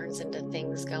first turns into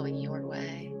things going your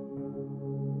way.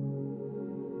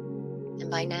 And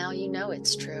by now you know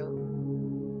it's true.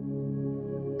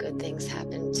 Good things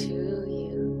happen to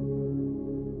you,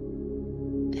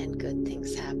 and good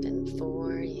things happen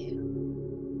for you.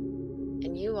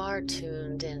 And you are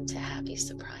tuned into happy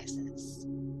surprises.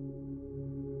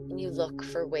 And you look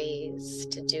for ways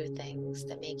to do things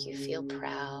that make you feel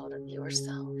proud of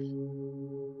yourself.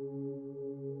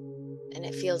 And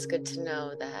it feels good to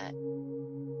know that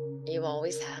you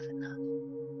always have enough.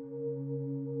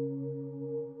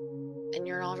 And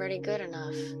you're already good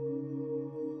enough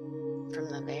from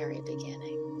the very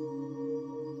beginning.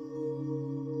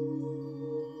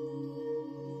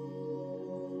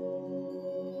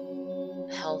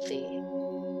 Healthy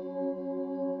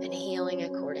and healing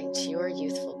according to your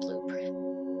youthful blueprint.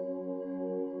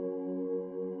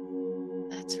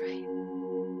 That's right.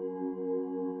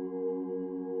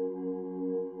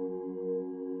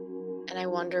 And I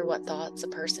wonder what thoughts a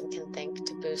person can think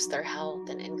to boost their health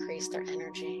and increase their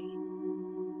energy.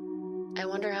 I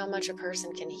wonder how much a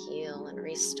person can heal and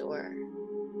restore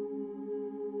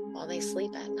while they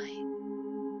sleep at night.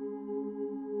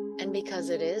 And because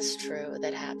it is true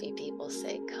that happy people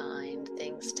say kind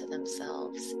things to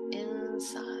themselves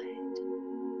inside,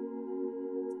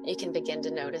 you can begin to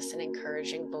notice an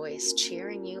encouraging voice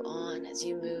cheering you on as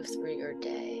you move through your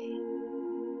day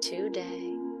to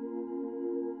day.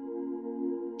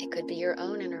 It could be your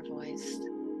own inner voice.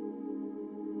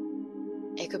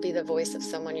 It could be the voice of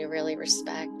someone you really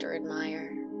respect or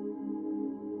admire.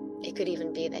 It could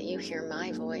even be that you hear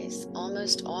my voice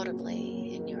almost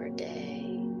audibly in your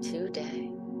day to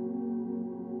day.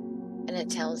 And it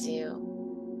tells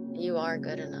you you are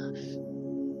good enough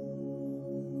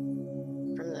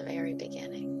from the very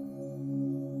beginning.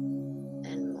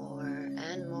 And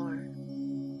more,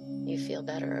 you feel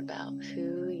better about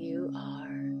who you are.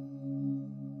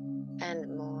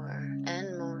 And more,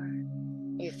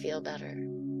 you feel better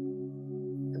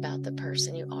about the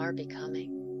person you are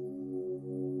becoming.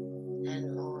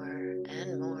 And more,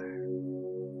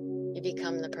 you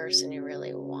become the person you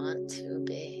really want to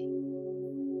be.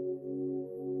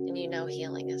 And you know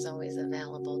healing is always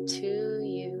available to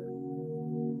you.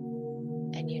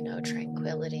 And you know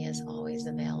tranquility is always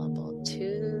available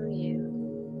to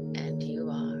you. And you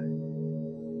are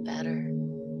better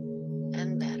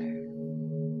and better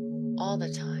all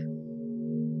the time.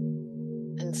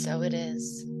 And so it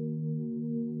is.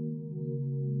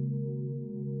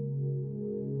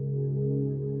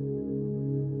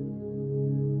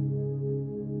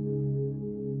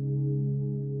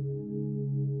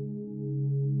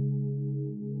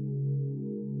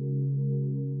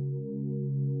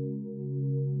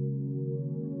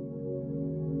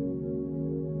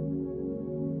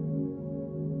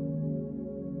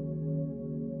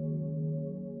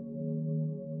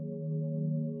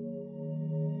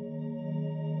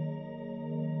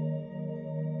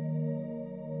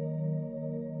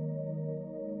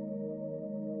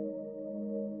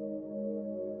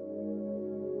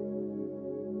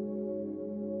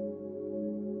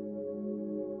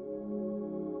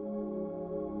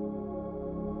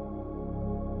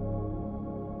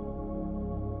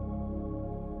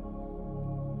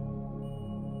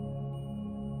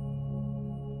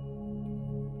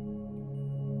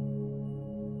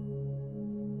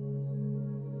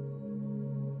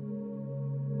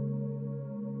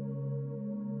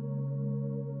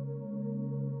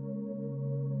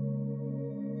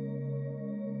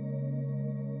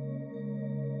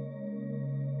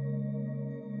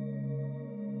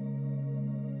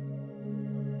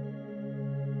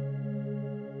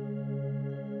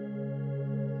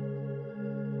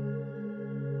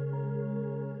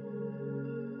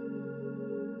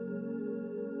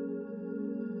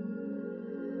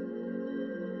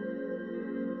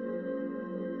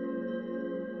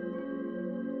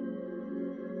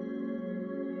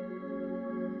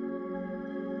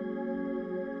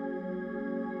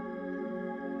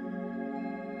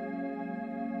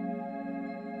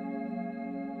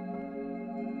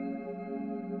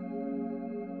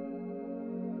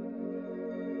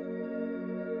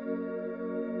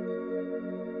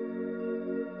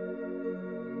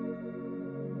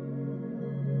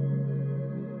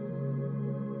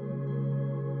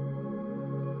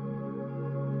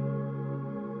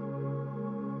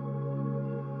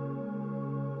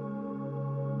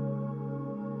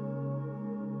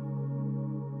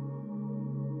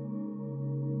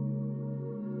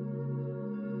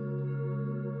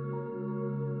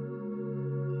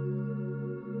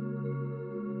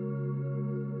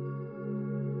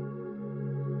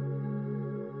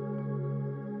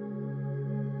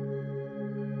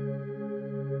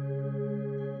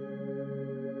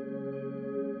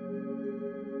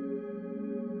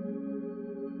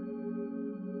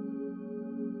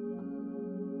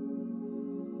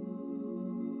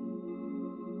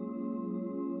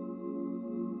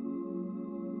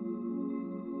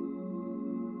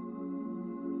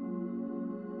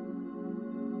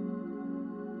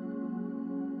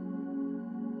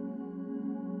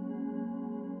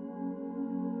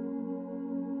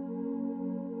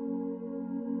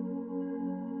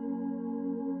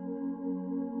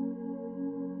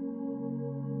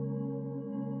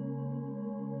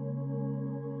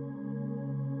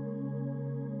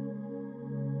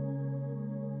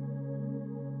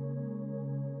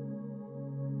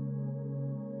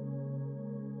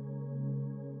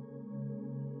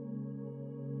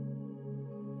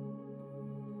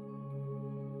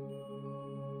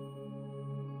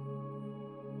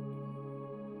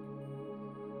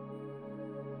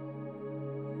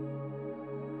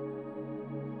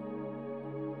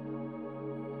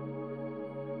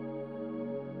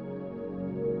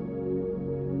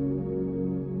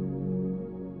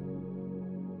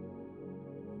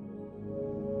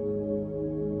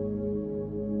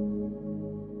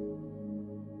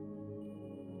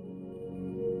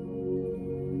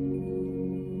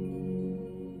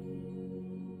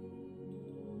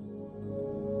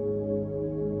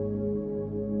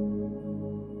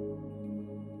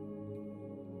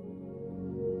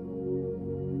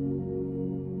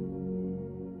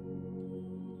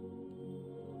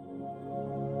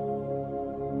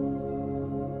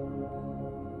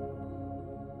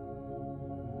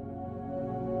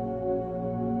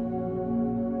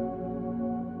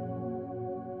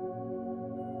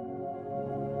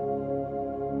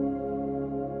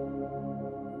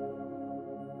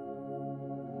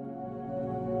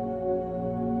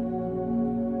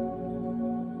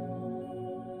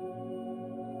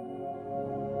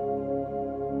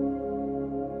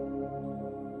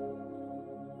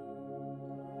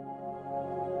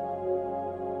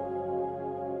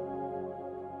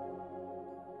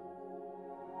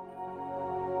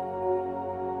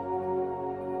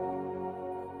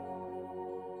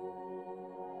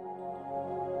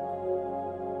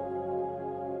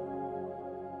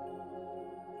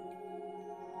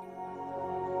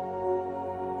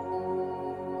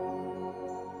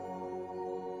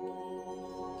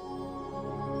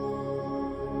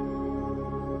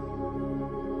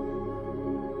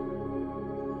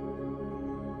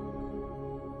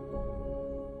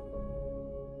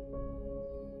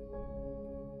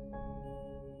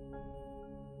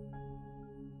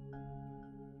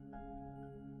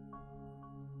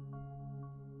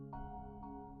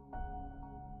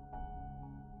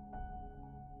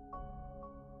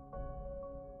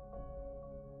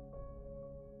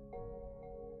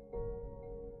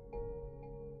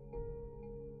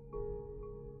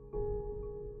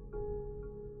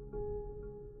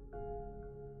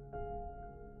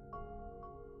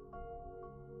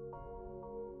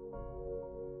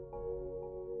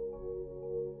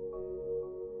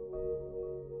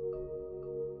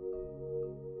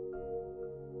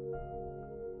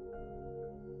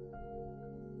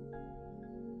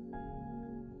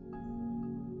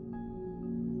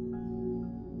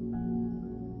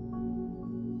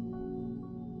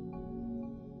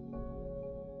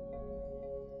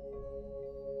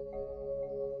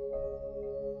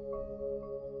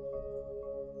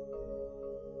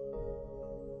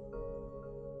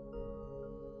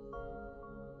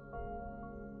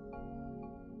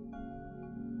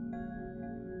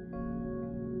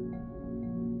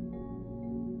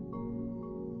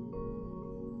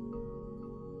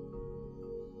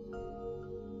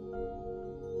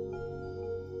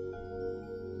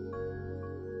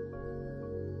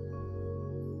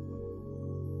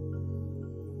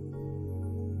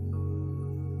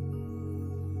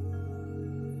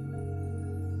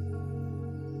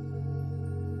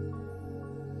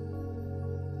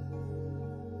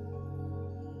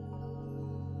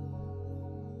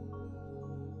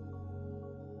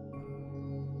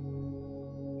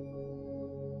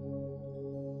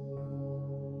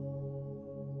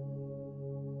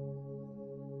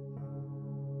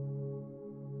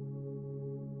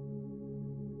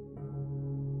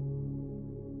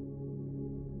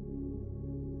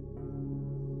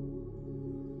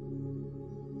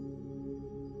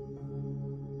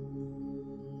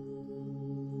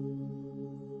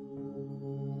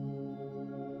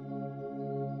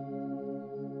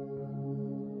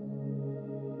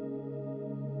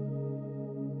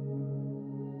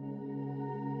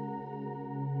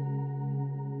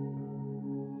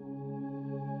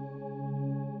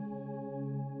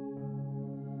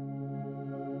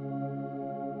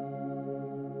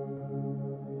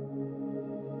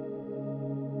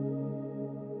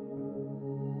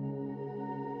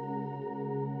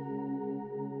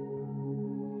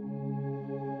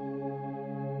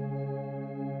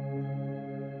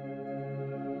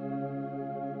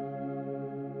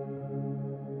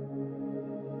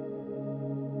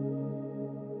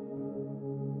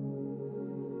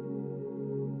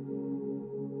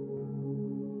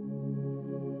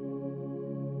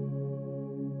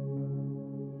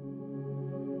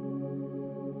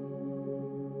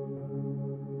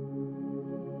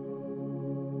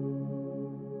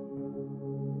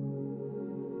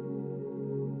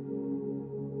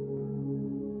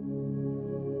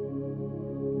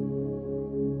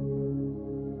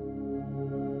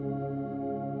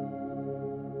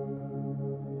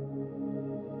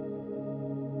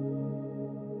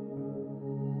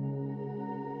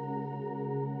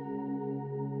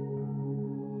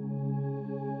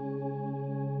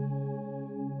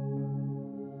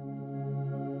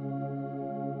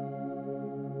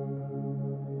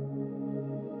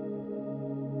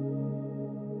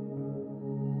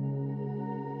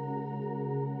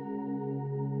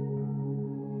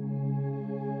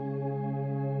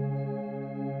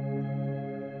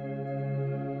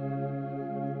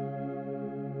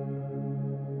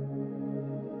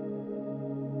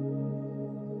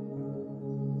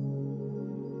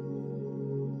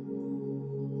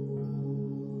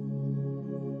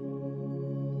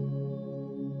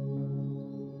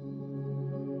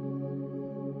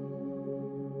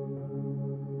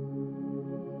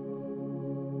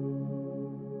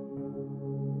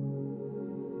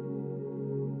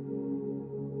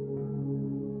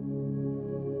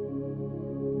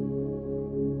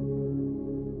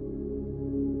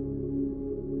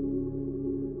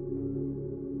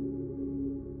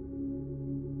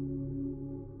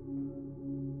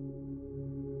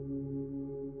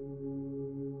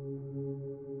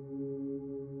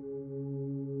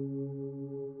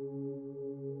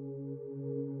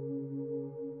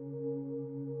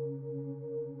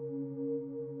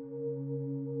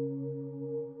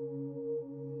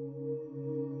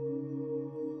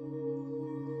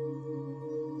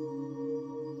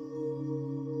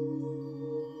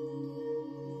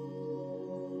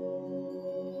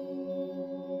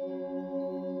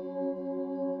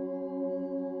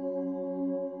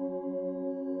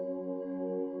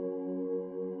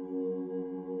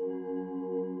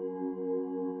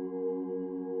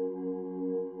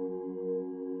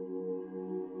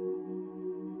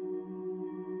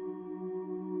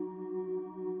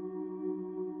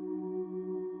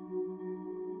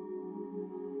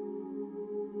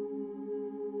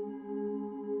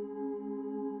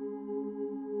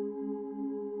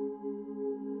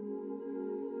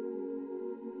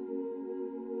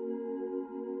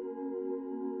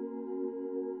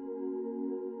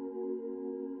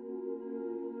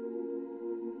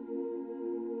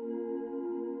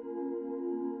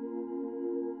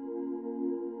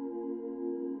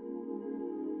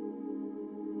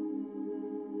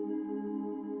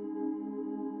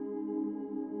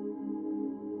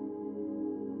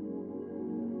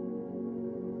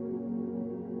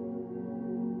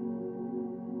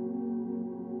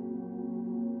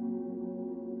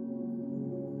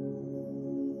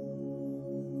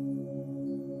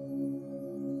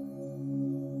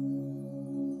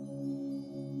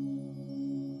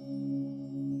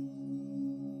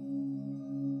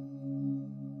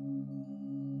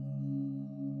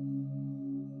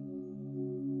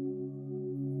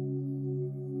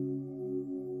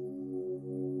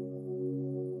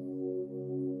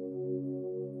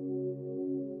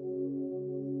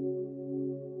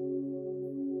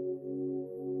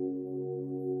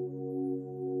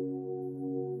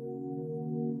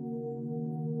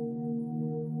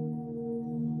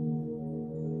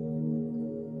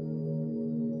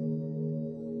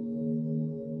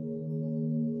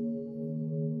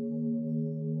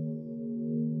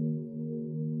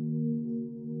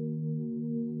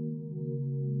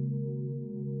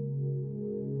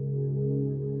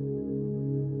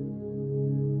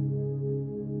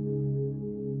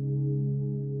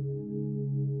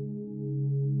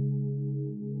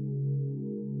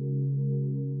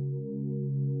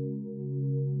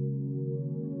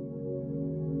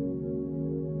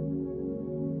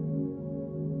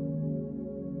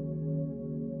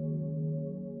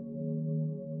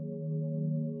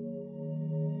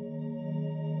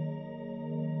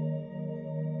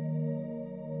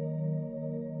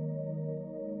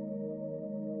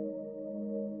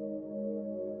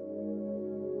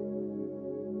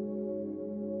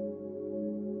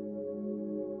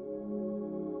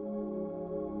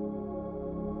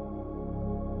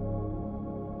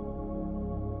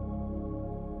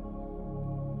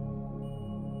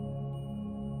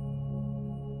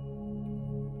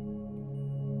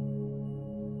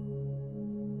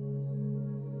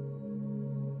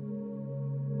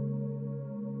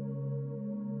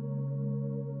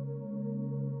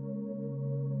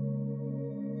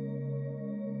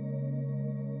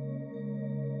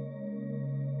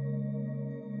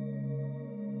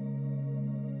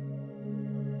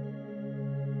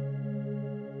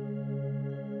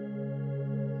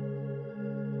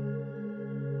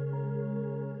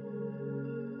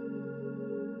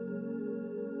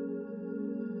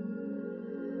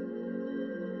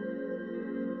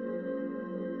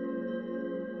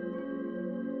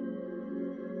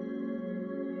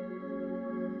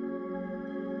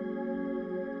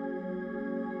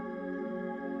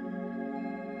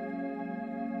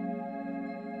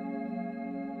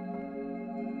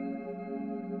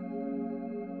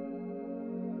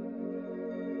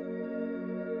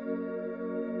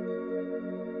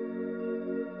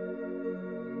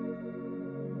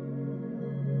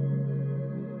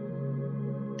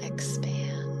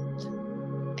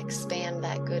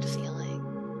 that good feeling.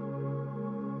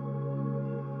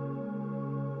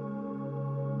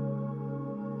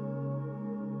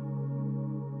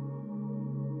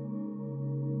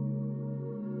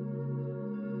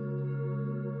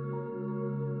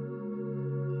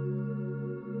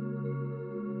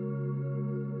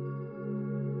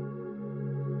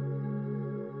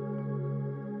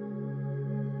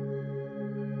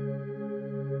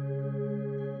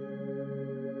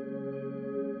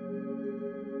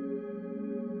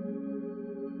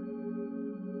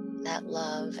 That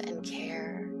love and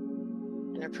care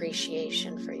and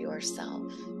appreciation for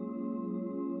yourself,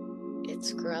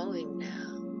 it's growing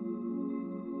now,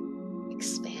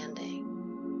 expanding,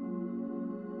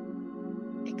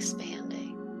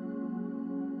 expanding.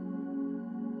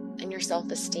 And your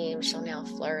self-esteem shall now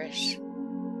flourish.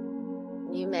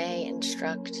 You may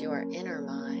instruct your inner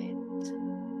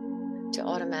mind to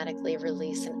automatically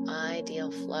release an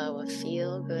ideal flow of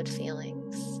feel-good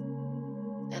feelings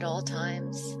at all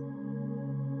times,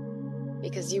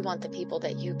 because you want the people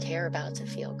that you care about to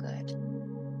feel good.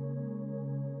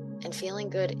 And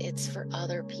feeling good, it's for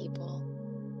other people.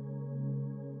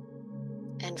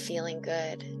 And feeling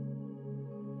good,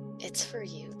 it's for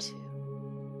you too.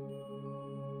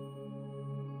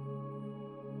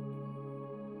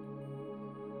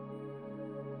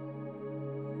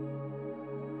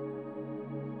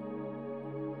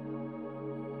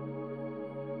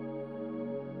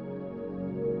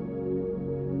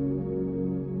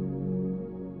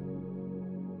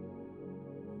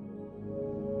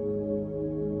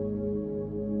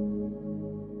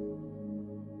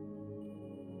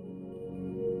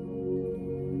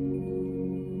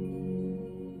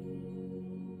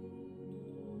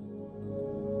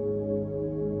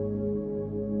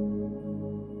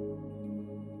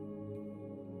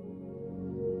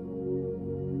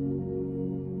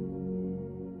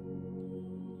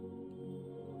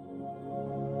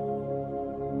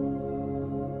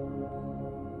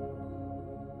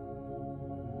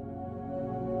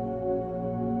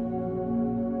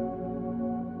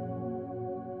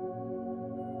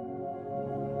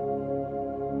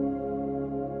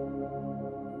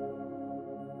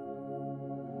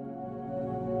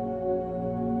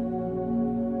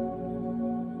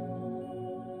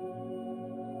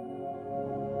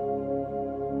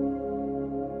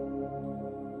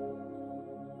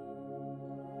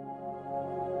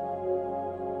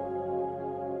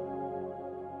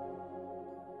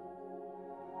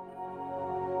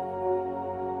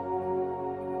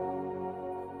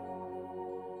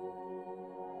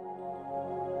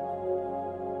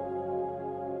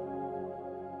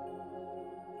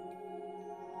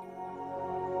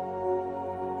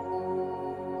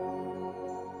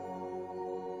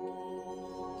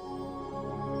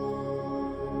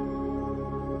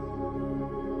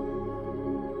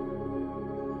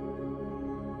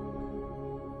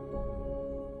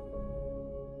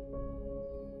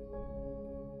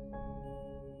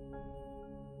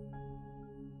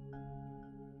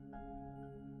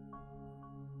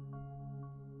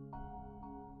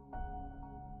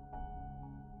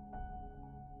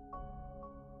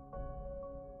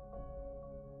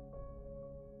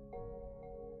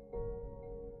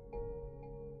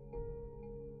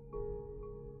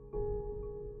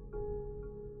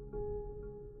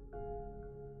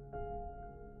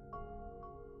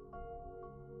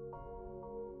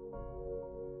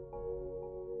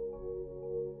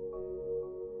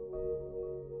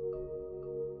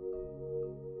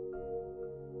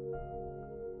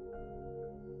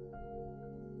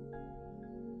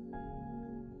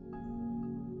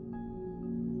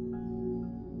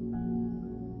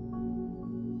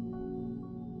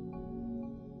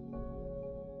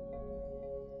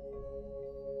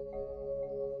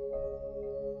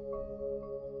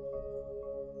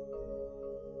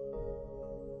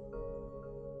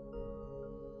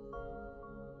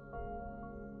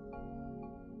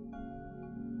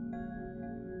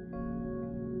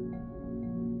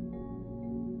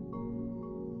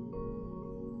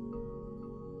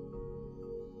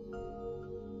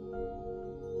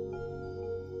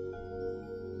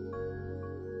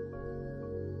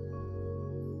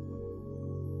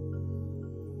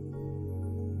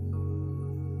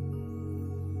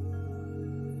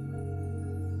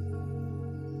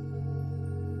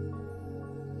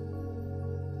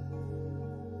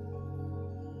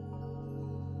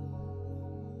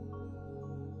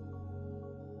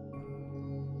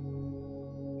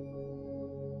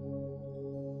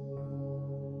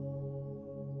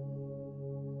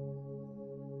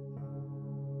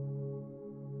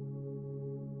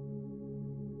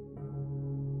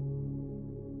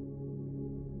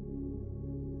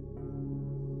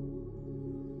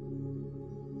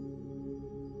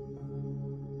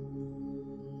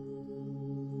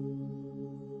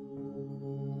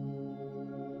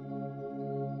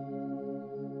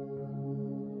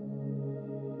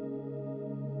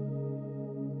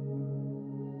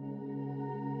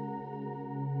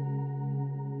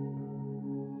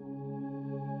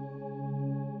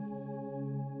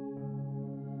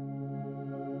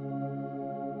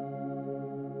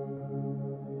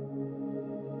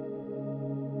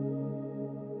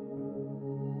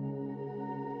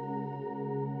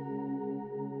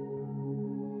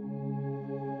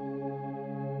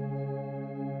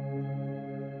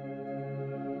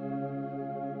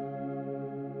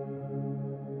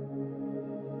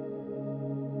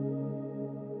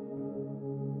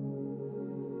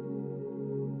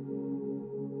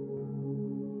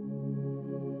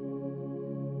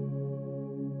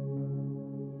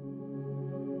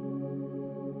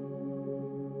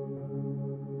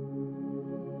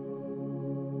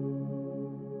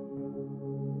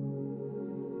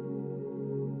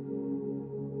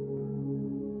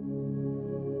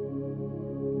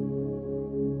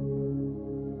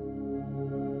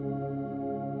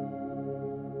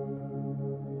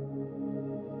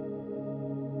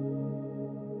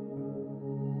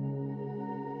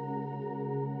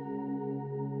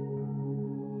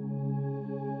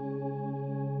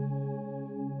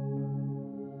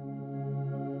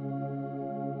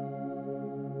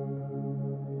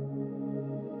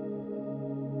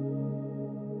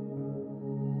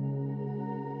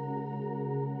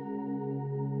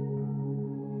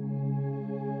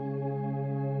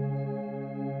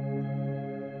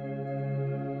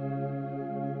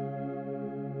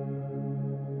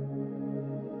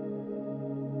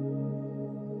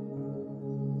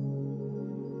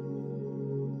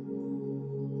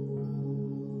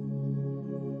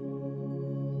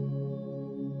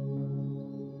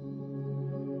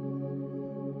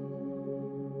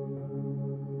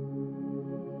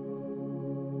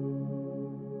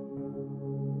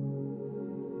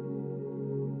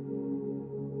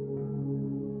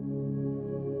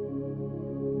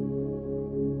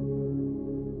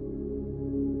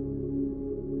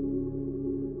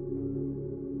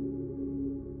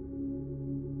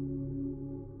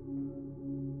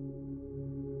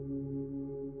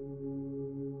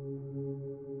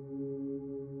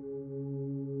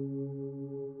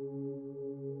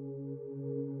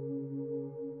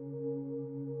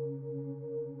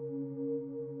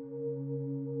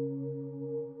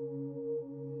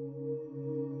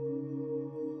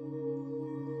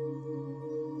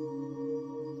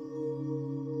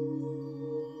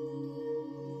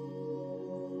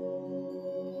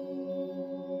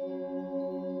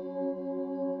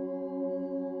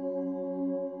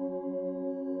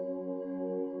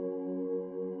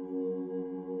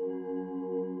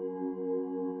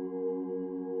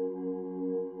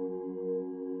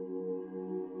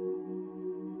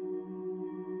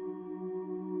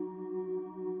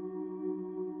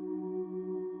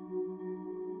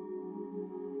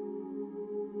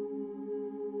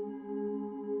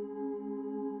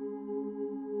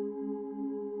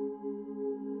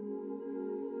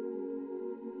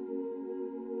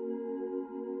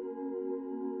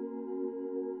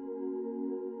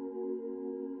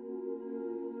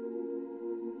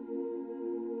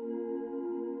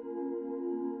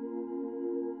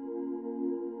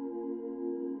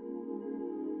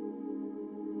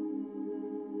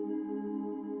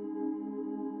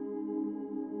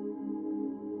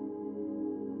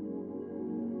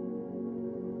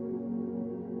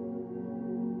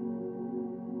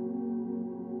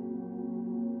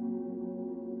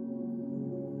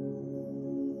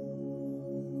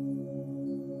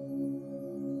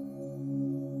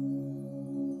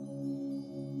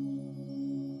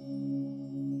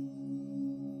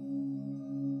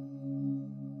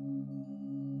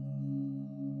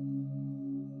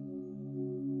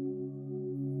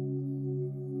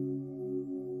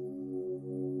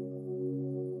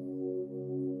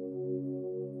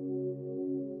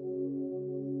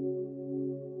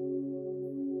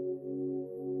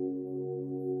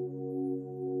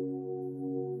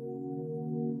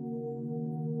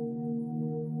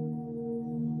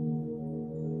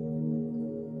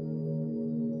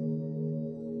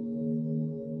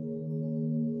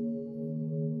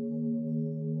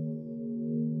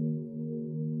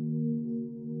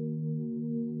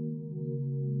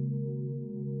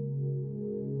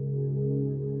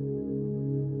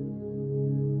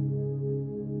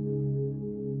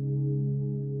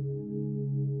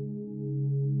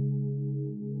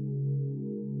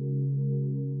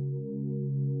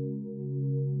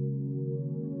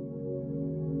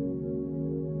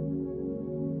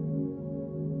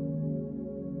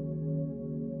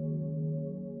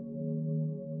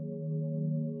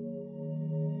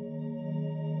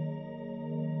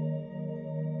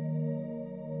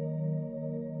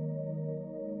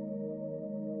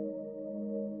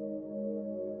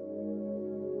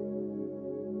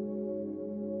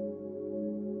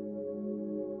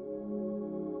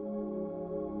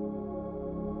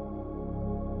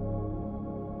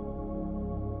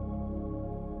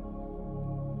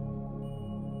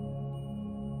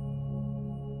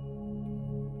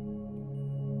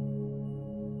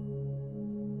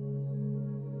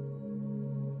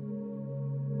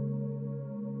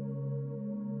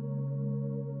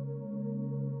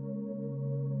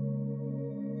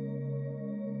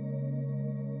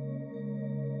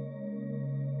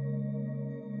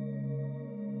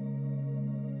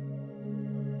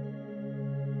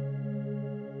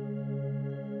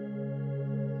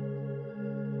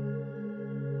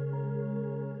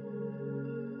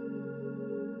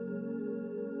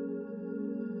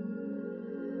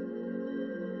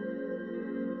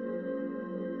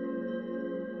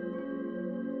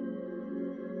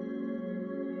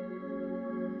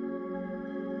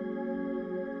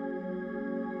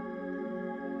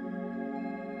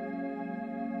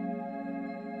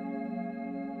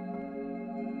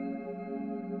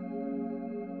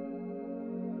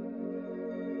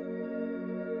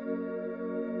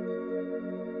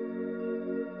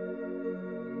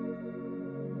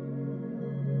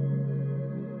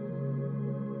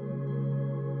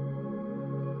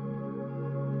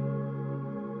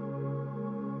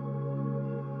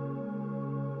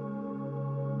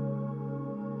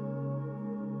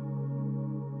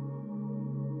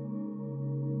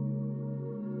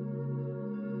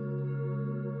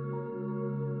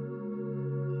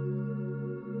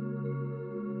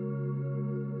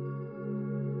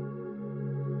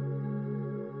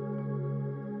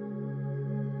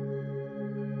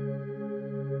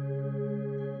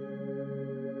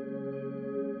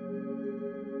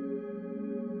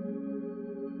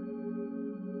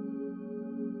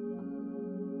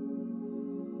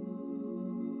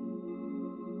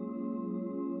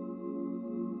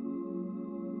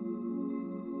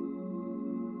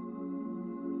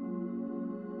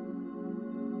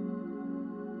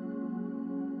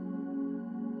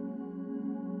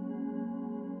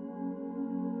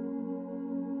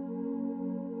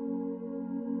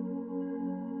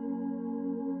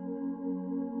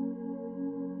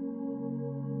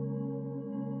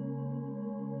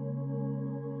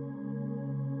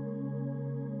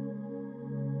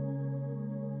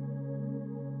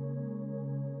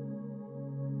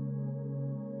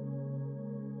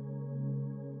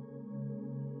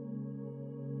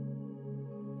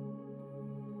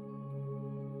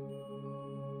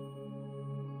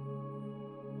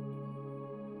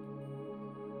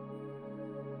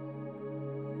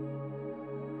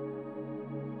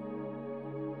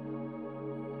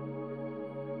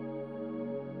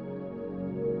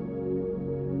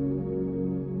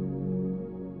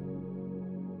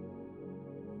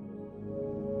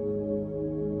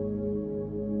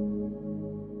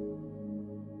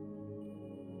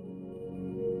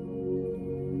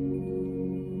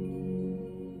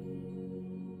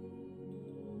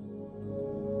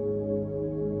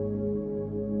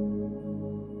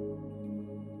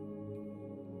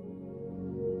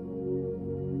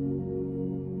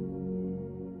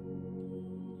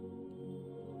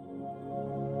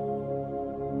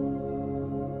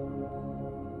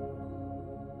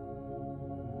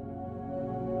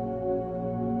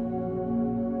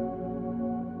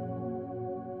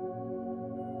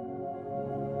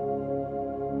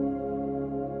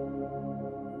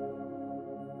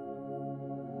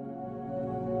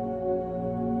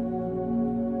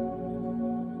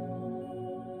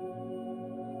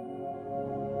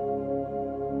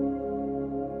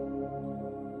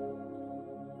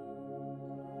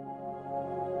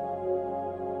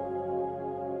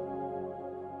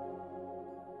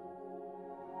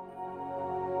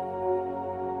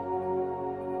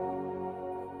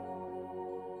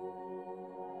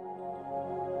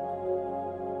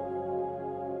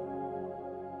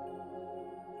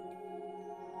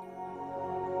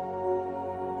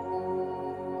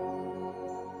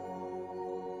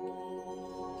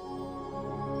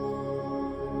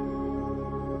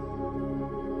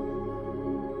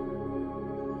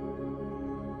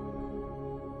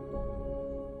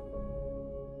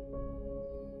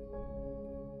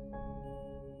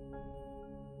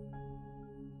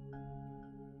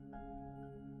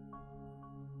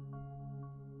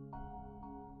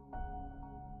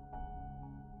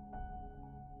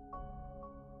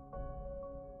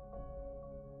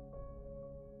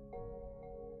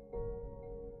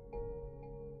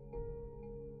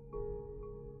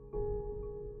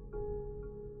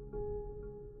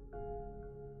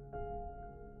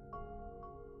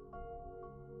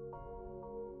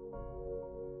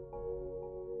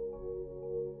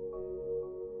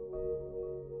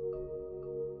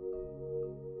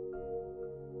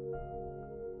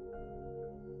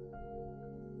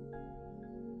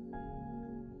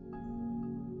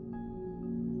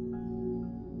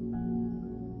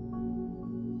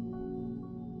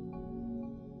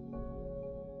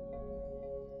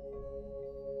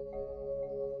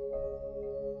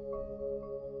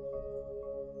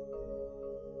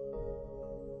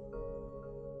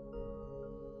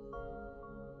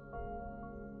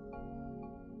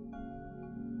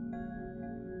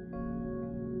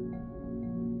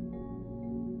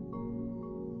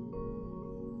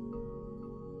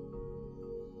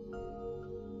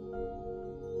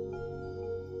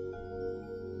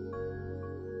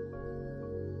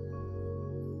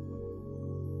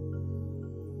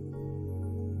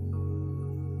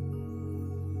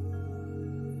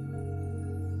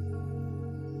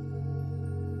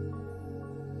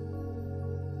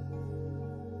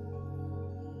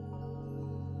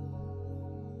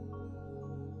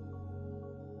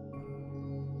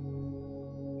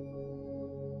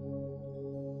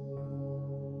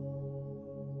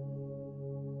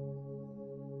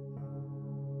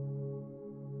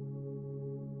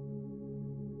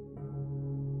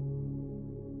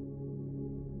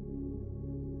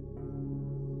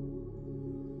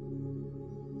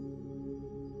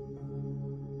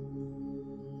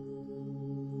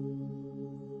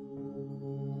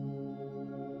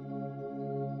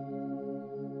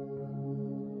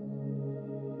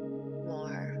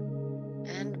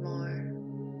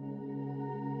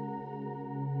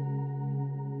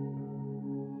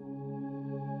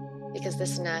 because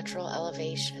this natural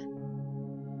elevation,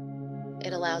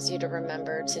 it allows you to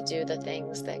remember to do the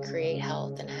things that create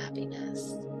health and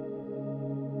happiness,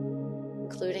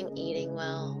 including eating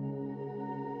well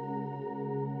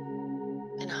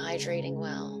and hydrating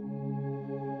well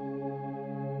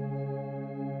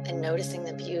and noticing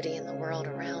the beauty in the world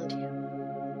around you,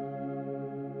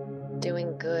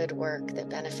 doing good work that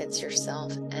benefits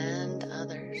yourself and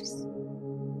others,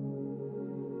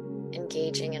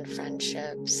 engaging in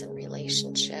friendships and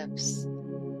relationships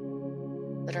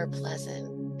that are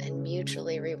pleasant and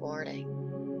mutually rewarding,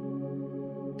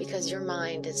 because your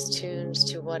mind is tuned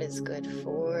to what is good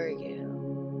for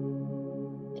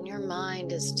you, and your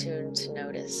mind is tuned to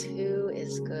notice who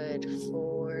is good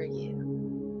for you.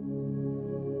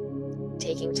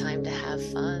 Taking time to have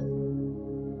fun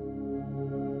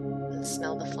and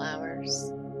smell the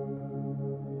flowers,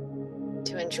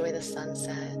 to enjoy the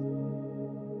sunset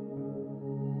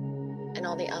and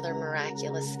all the other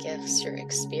miraculous gifts your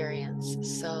experience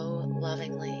so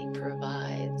lovingly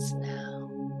provides now.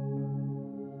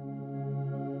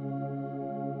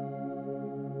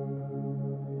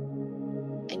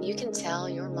 And you can tell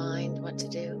your mind what to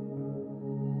do.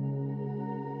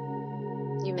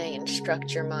 You may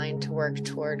instruct your mind to work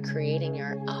toward creating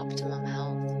your optimum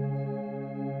health.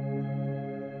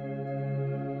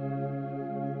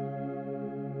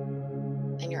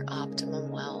 And your optimum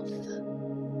wealth.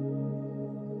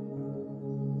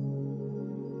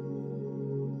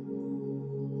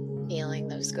 Feeling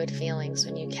those good feelings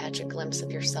when you catch a glimpse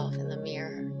of yourself in the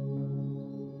mirror.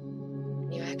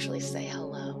 And you actually say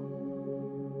hello.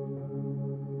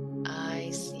 I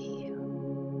see you.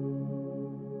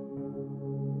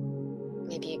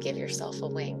 Maybe you give yourself a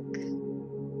wink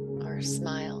or a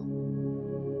smile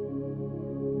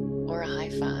or a high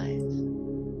five.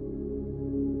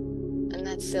 And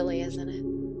that's silly, isn't it?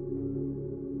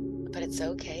 But it's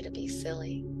okay to be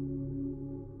silly.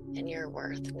 And you're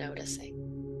worth noticing.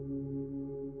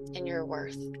 And you're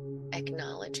worth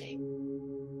acknowledging.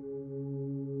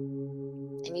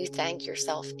 And you thank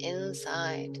yourself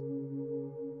inside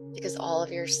because all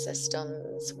of your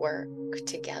systems work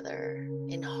together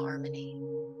in harmony,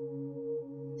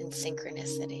 in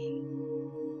synchronicity.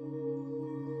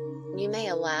 You may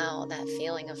allow that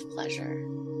feeling of pleasure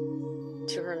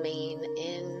to remain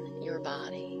in your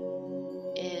body,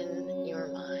 in your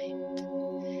mind,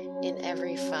 in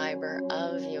every fiber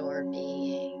of your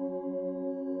being.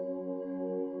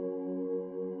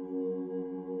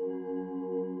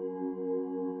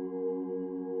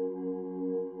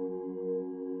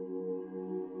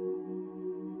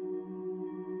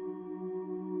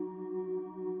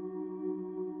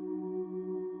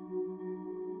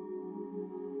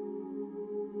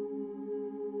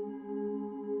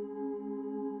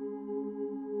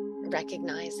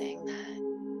 Recognizing that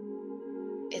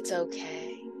it's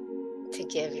okay to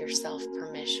give yourself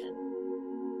permission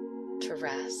to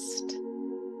rest.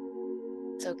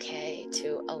 It's okay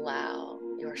to allow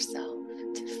yourself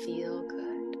to feel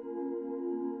good.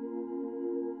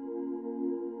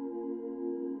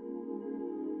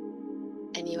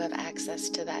 And you have access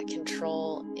to that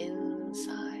control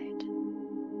inside.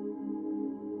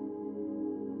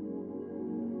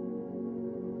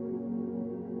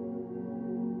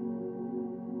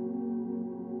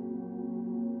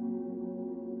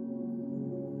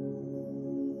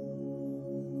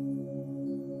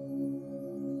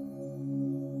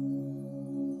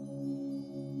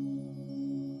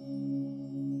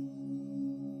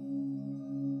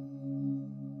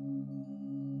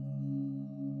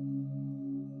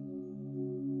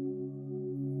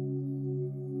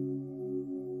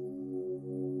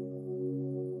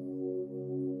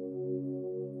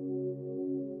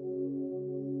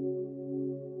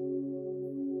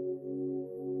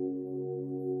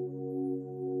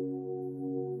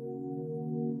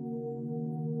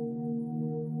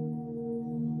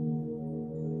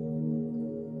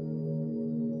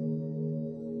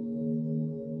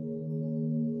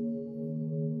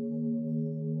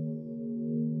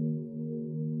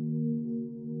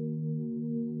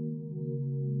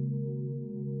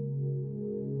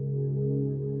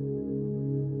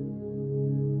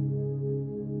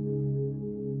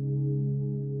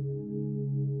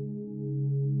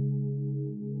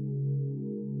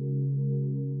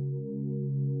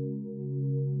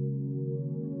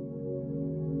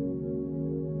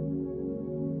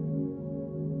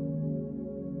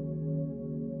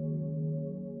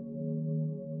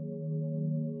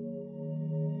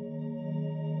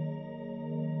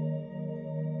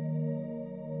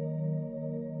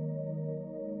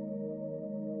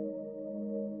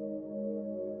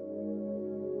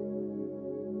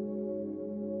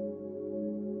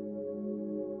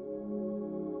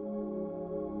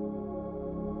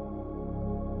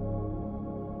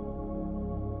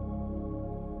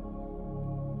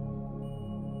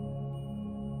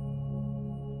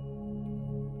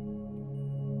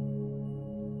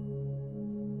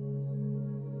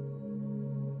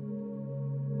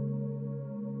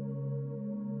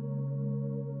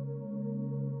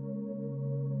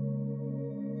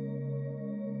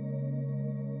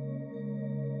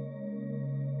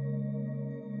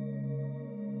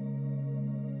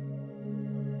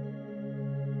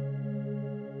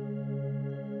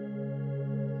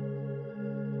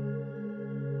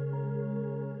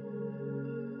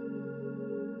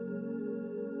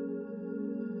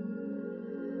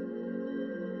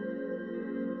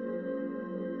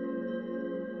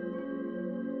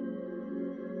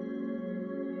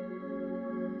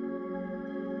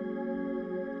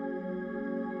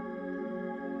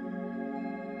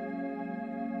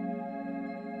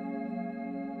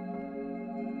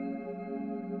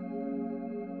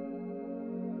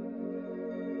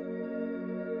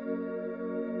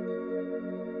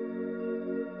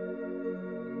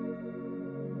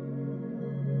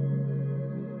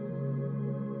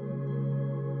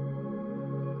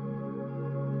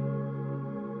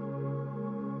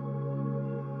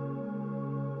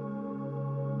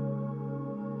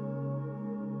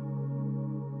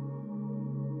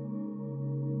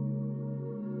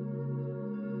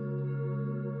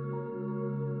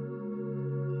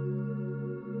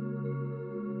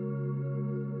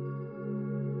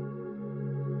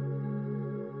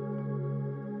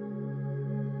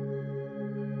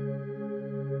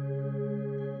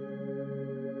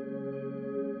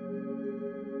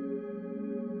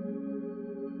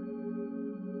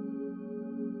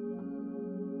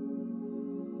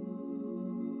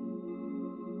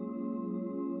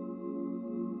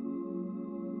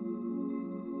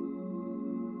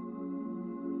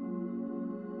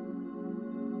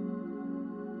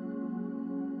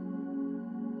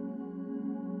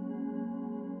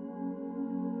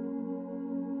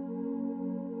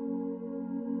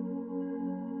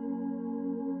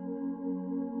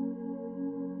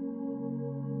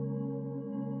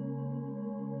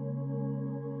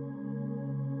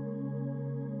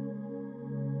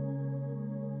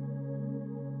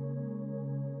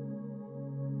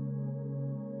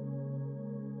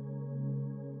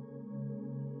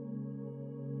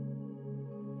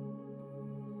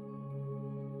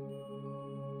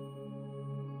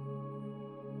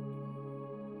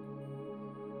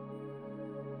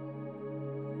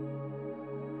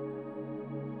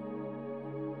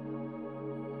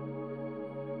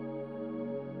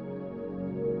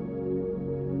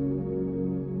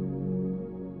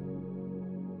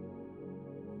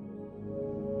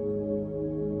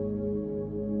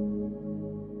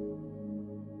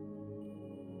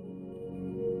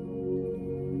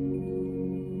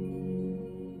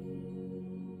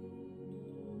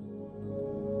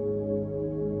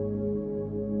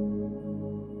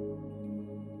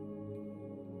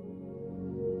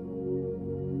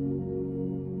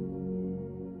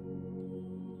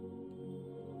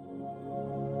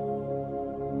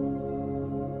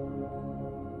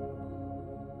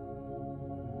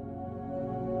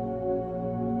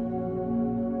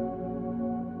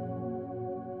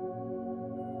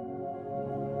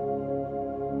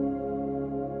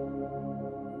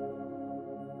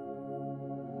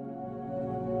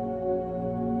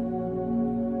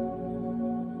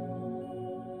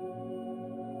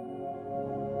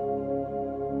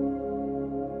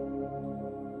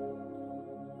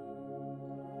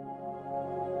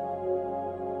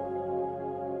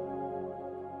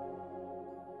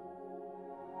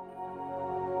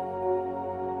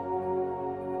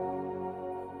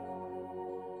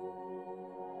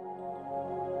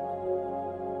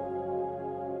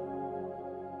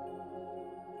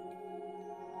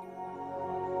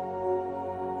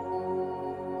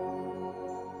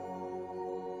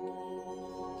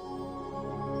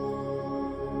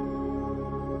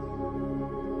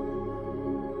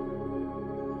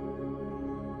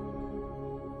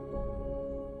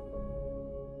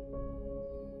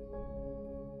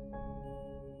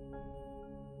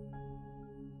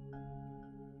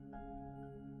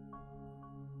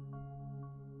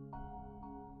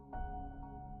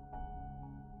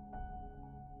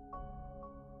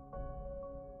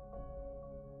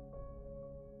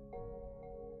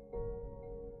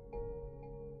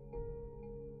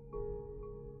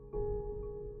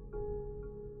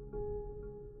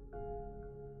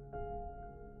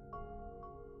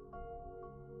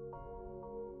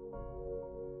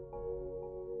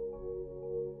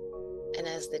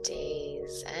 as the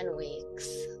days and weeks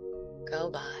go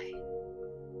by,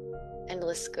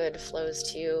 endless good flows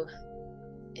to you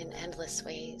in endless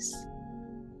ways.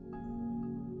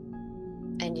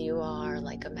 And you are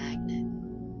like a magnet,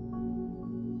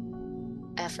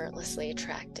 effortlessly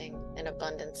attracting an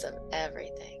abundance of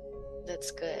everything that's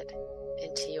good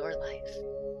into your life.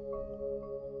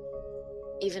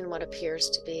 Even what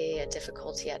appears to be a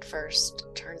difficulty at first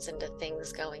turns into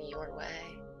things going your way.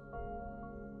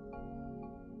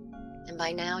 And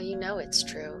by now you know it's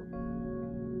true.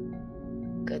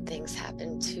 Good things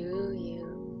happen to you,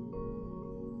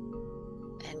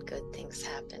 and good things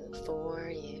happen for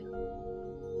you.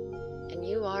 And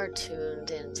you are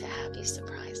tuned into happy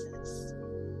surprises.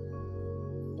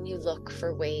 And you look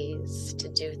for ways to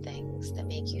do things that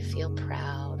make you feel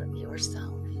proud of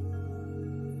yourself.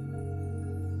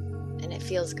 And it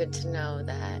feels good to know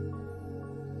that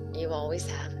you always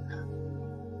have enough.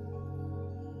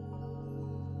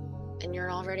 And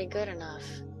you're already good enough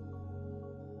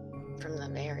from the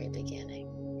very beginning.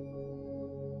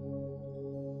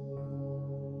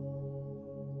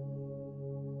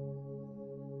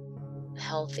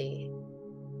 Healthy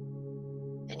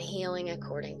and healing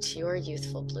according to your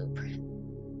youthful blueprint.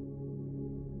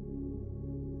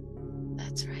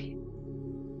 That's right.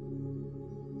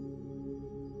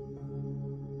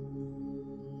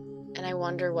 And I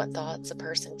wonder what thoughts a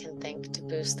person can think to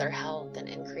boost their health and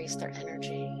increase their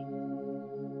energy.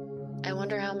 I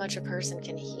wonder how much a person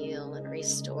can heal and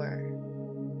restore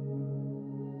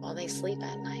while they sleep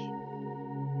at night.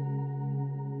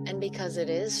 And because it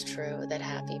is true that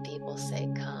happy people say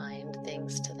kind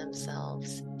things to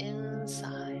themselves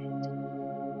inside,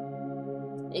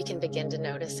 you can begin to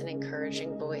notice an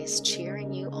encouraging voice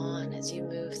cheering you on as you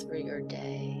move through your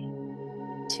day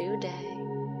to day.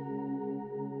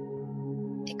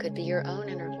 It could be your own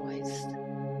inner voice.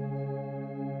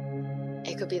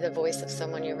 It could be the voice of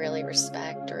someone you really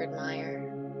respect or admire.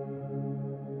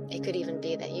 It could even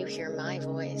be that you hear my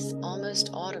voice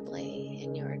almost audibly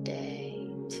in your day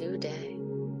to day.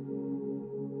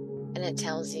 And it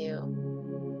tells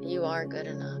you you are good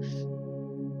enough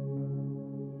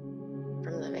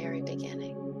from the very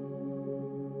beginning.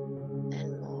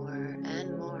 And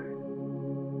more,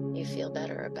 you feel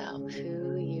better about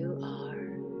who you are.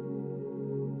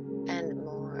 And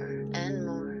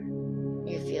more,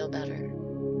 you feel better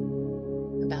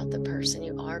about the person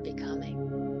you are becoming.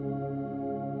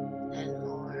 And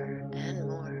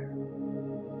more,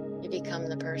 you become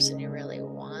the person you really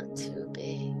want to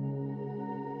be.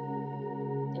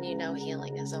 And you know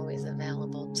healing is always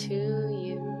available to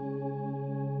you.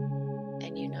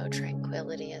 And you know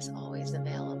tranquility is always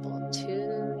available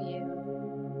to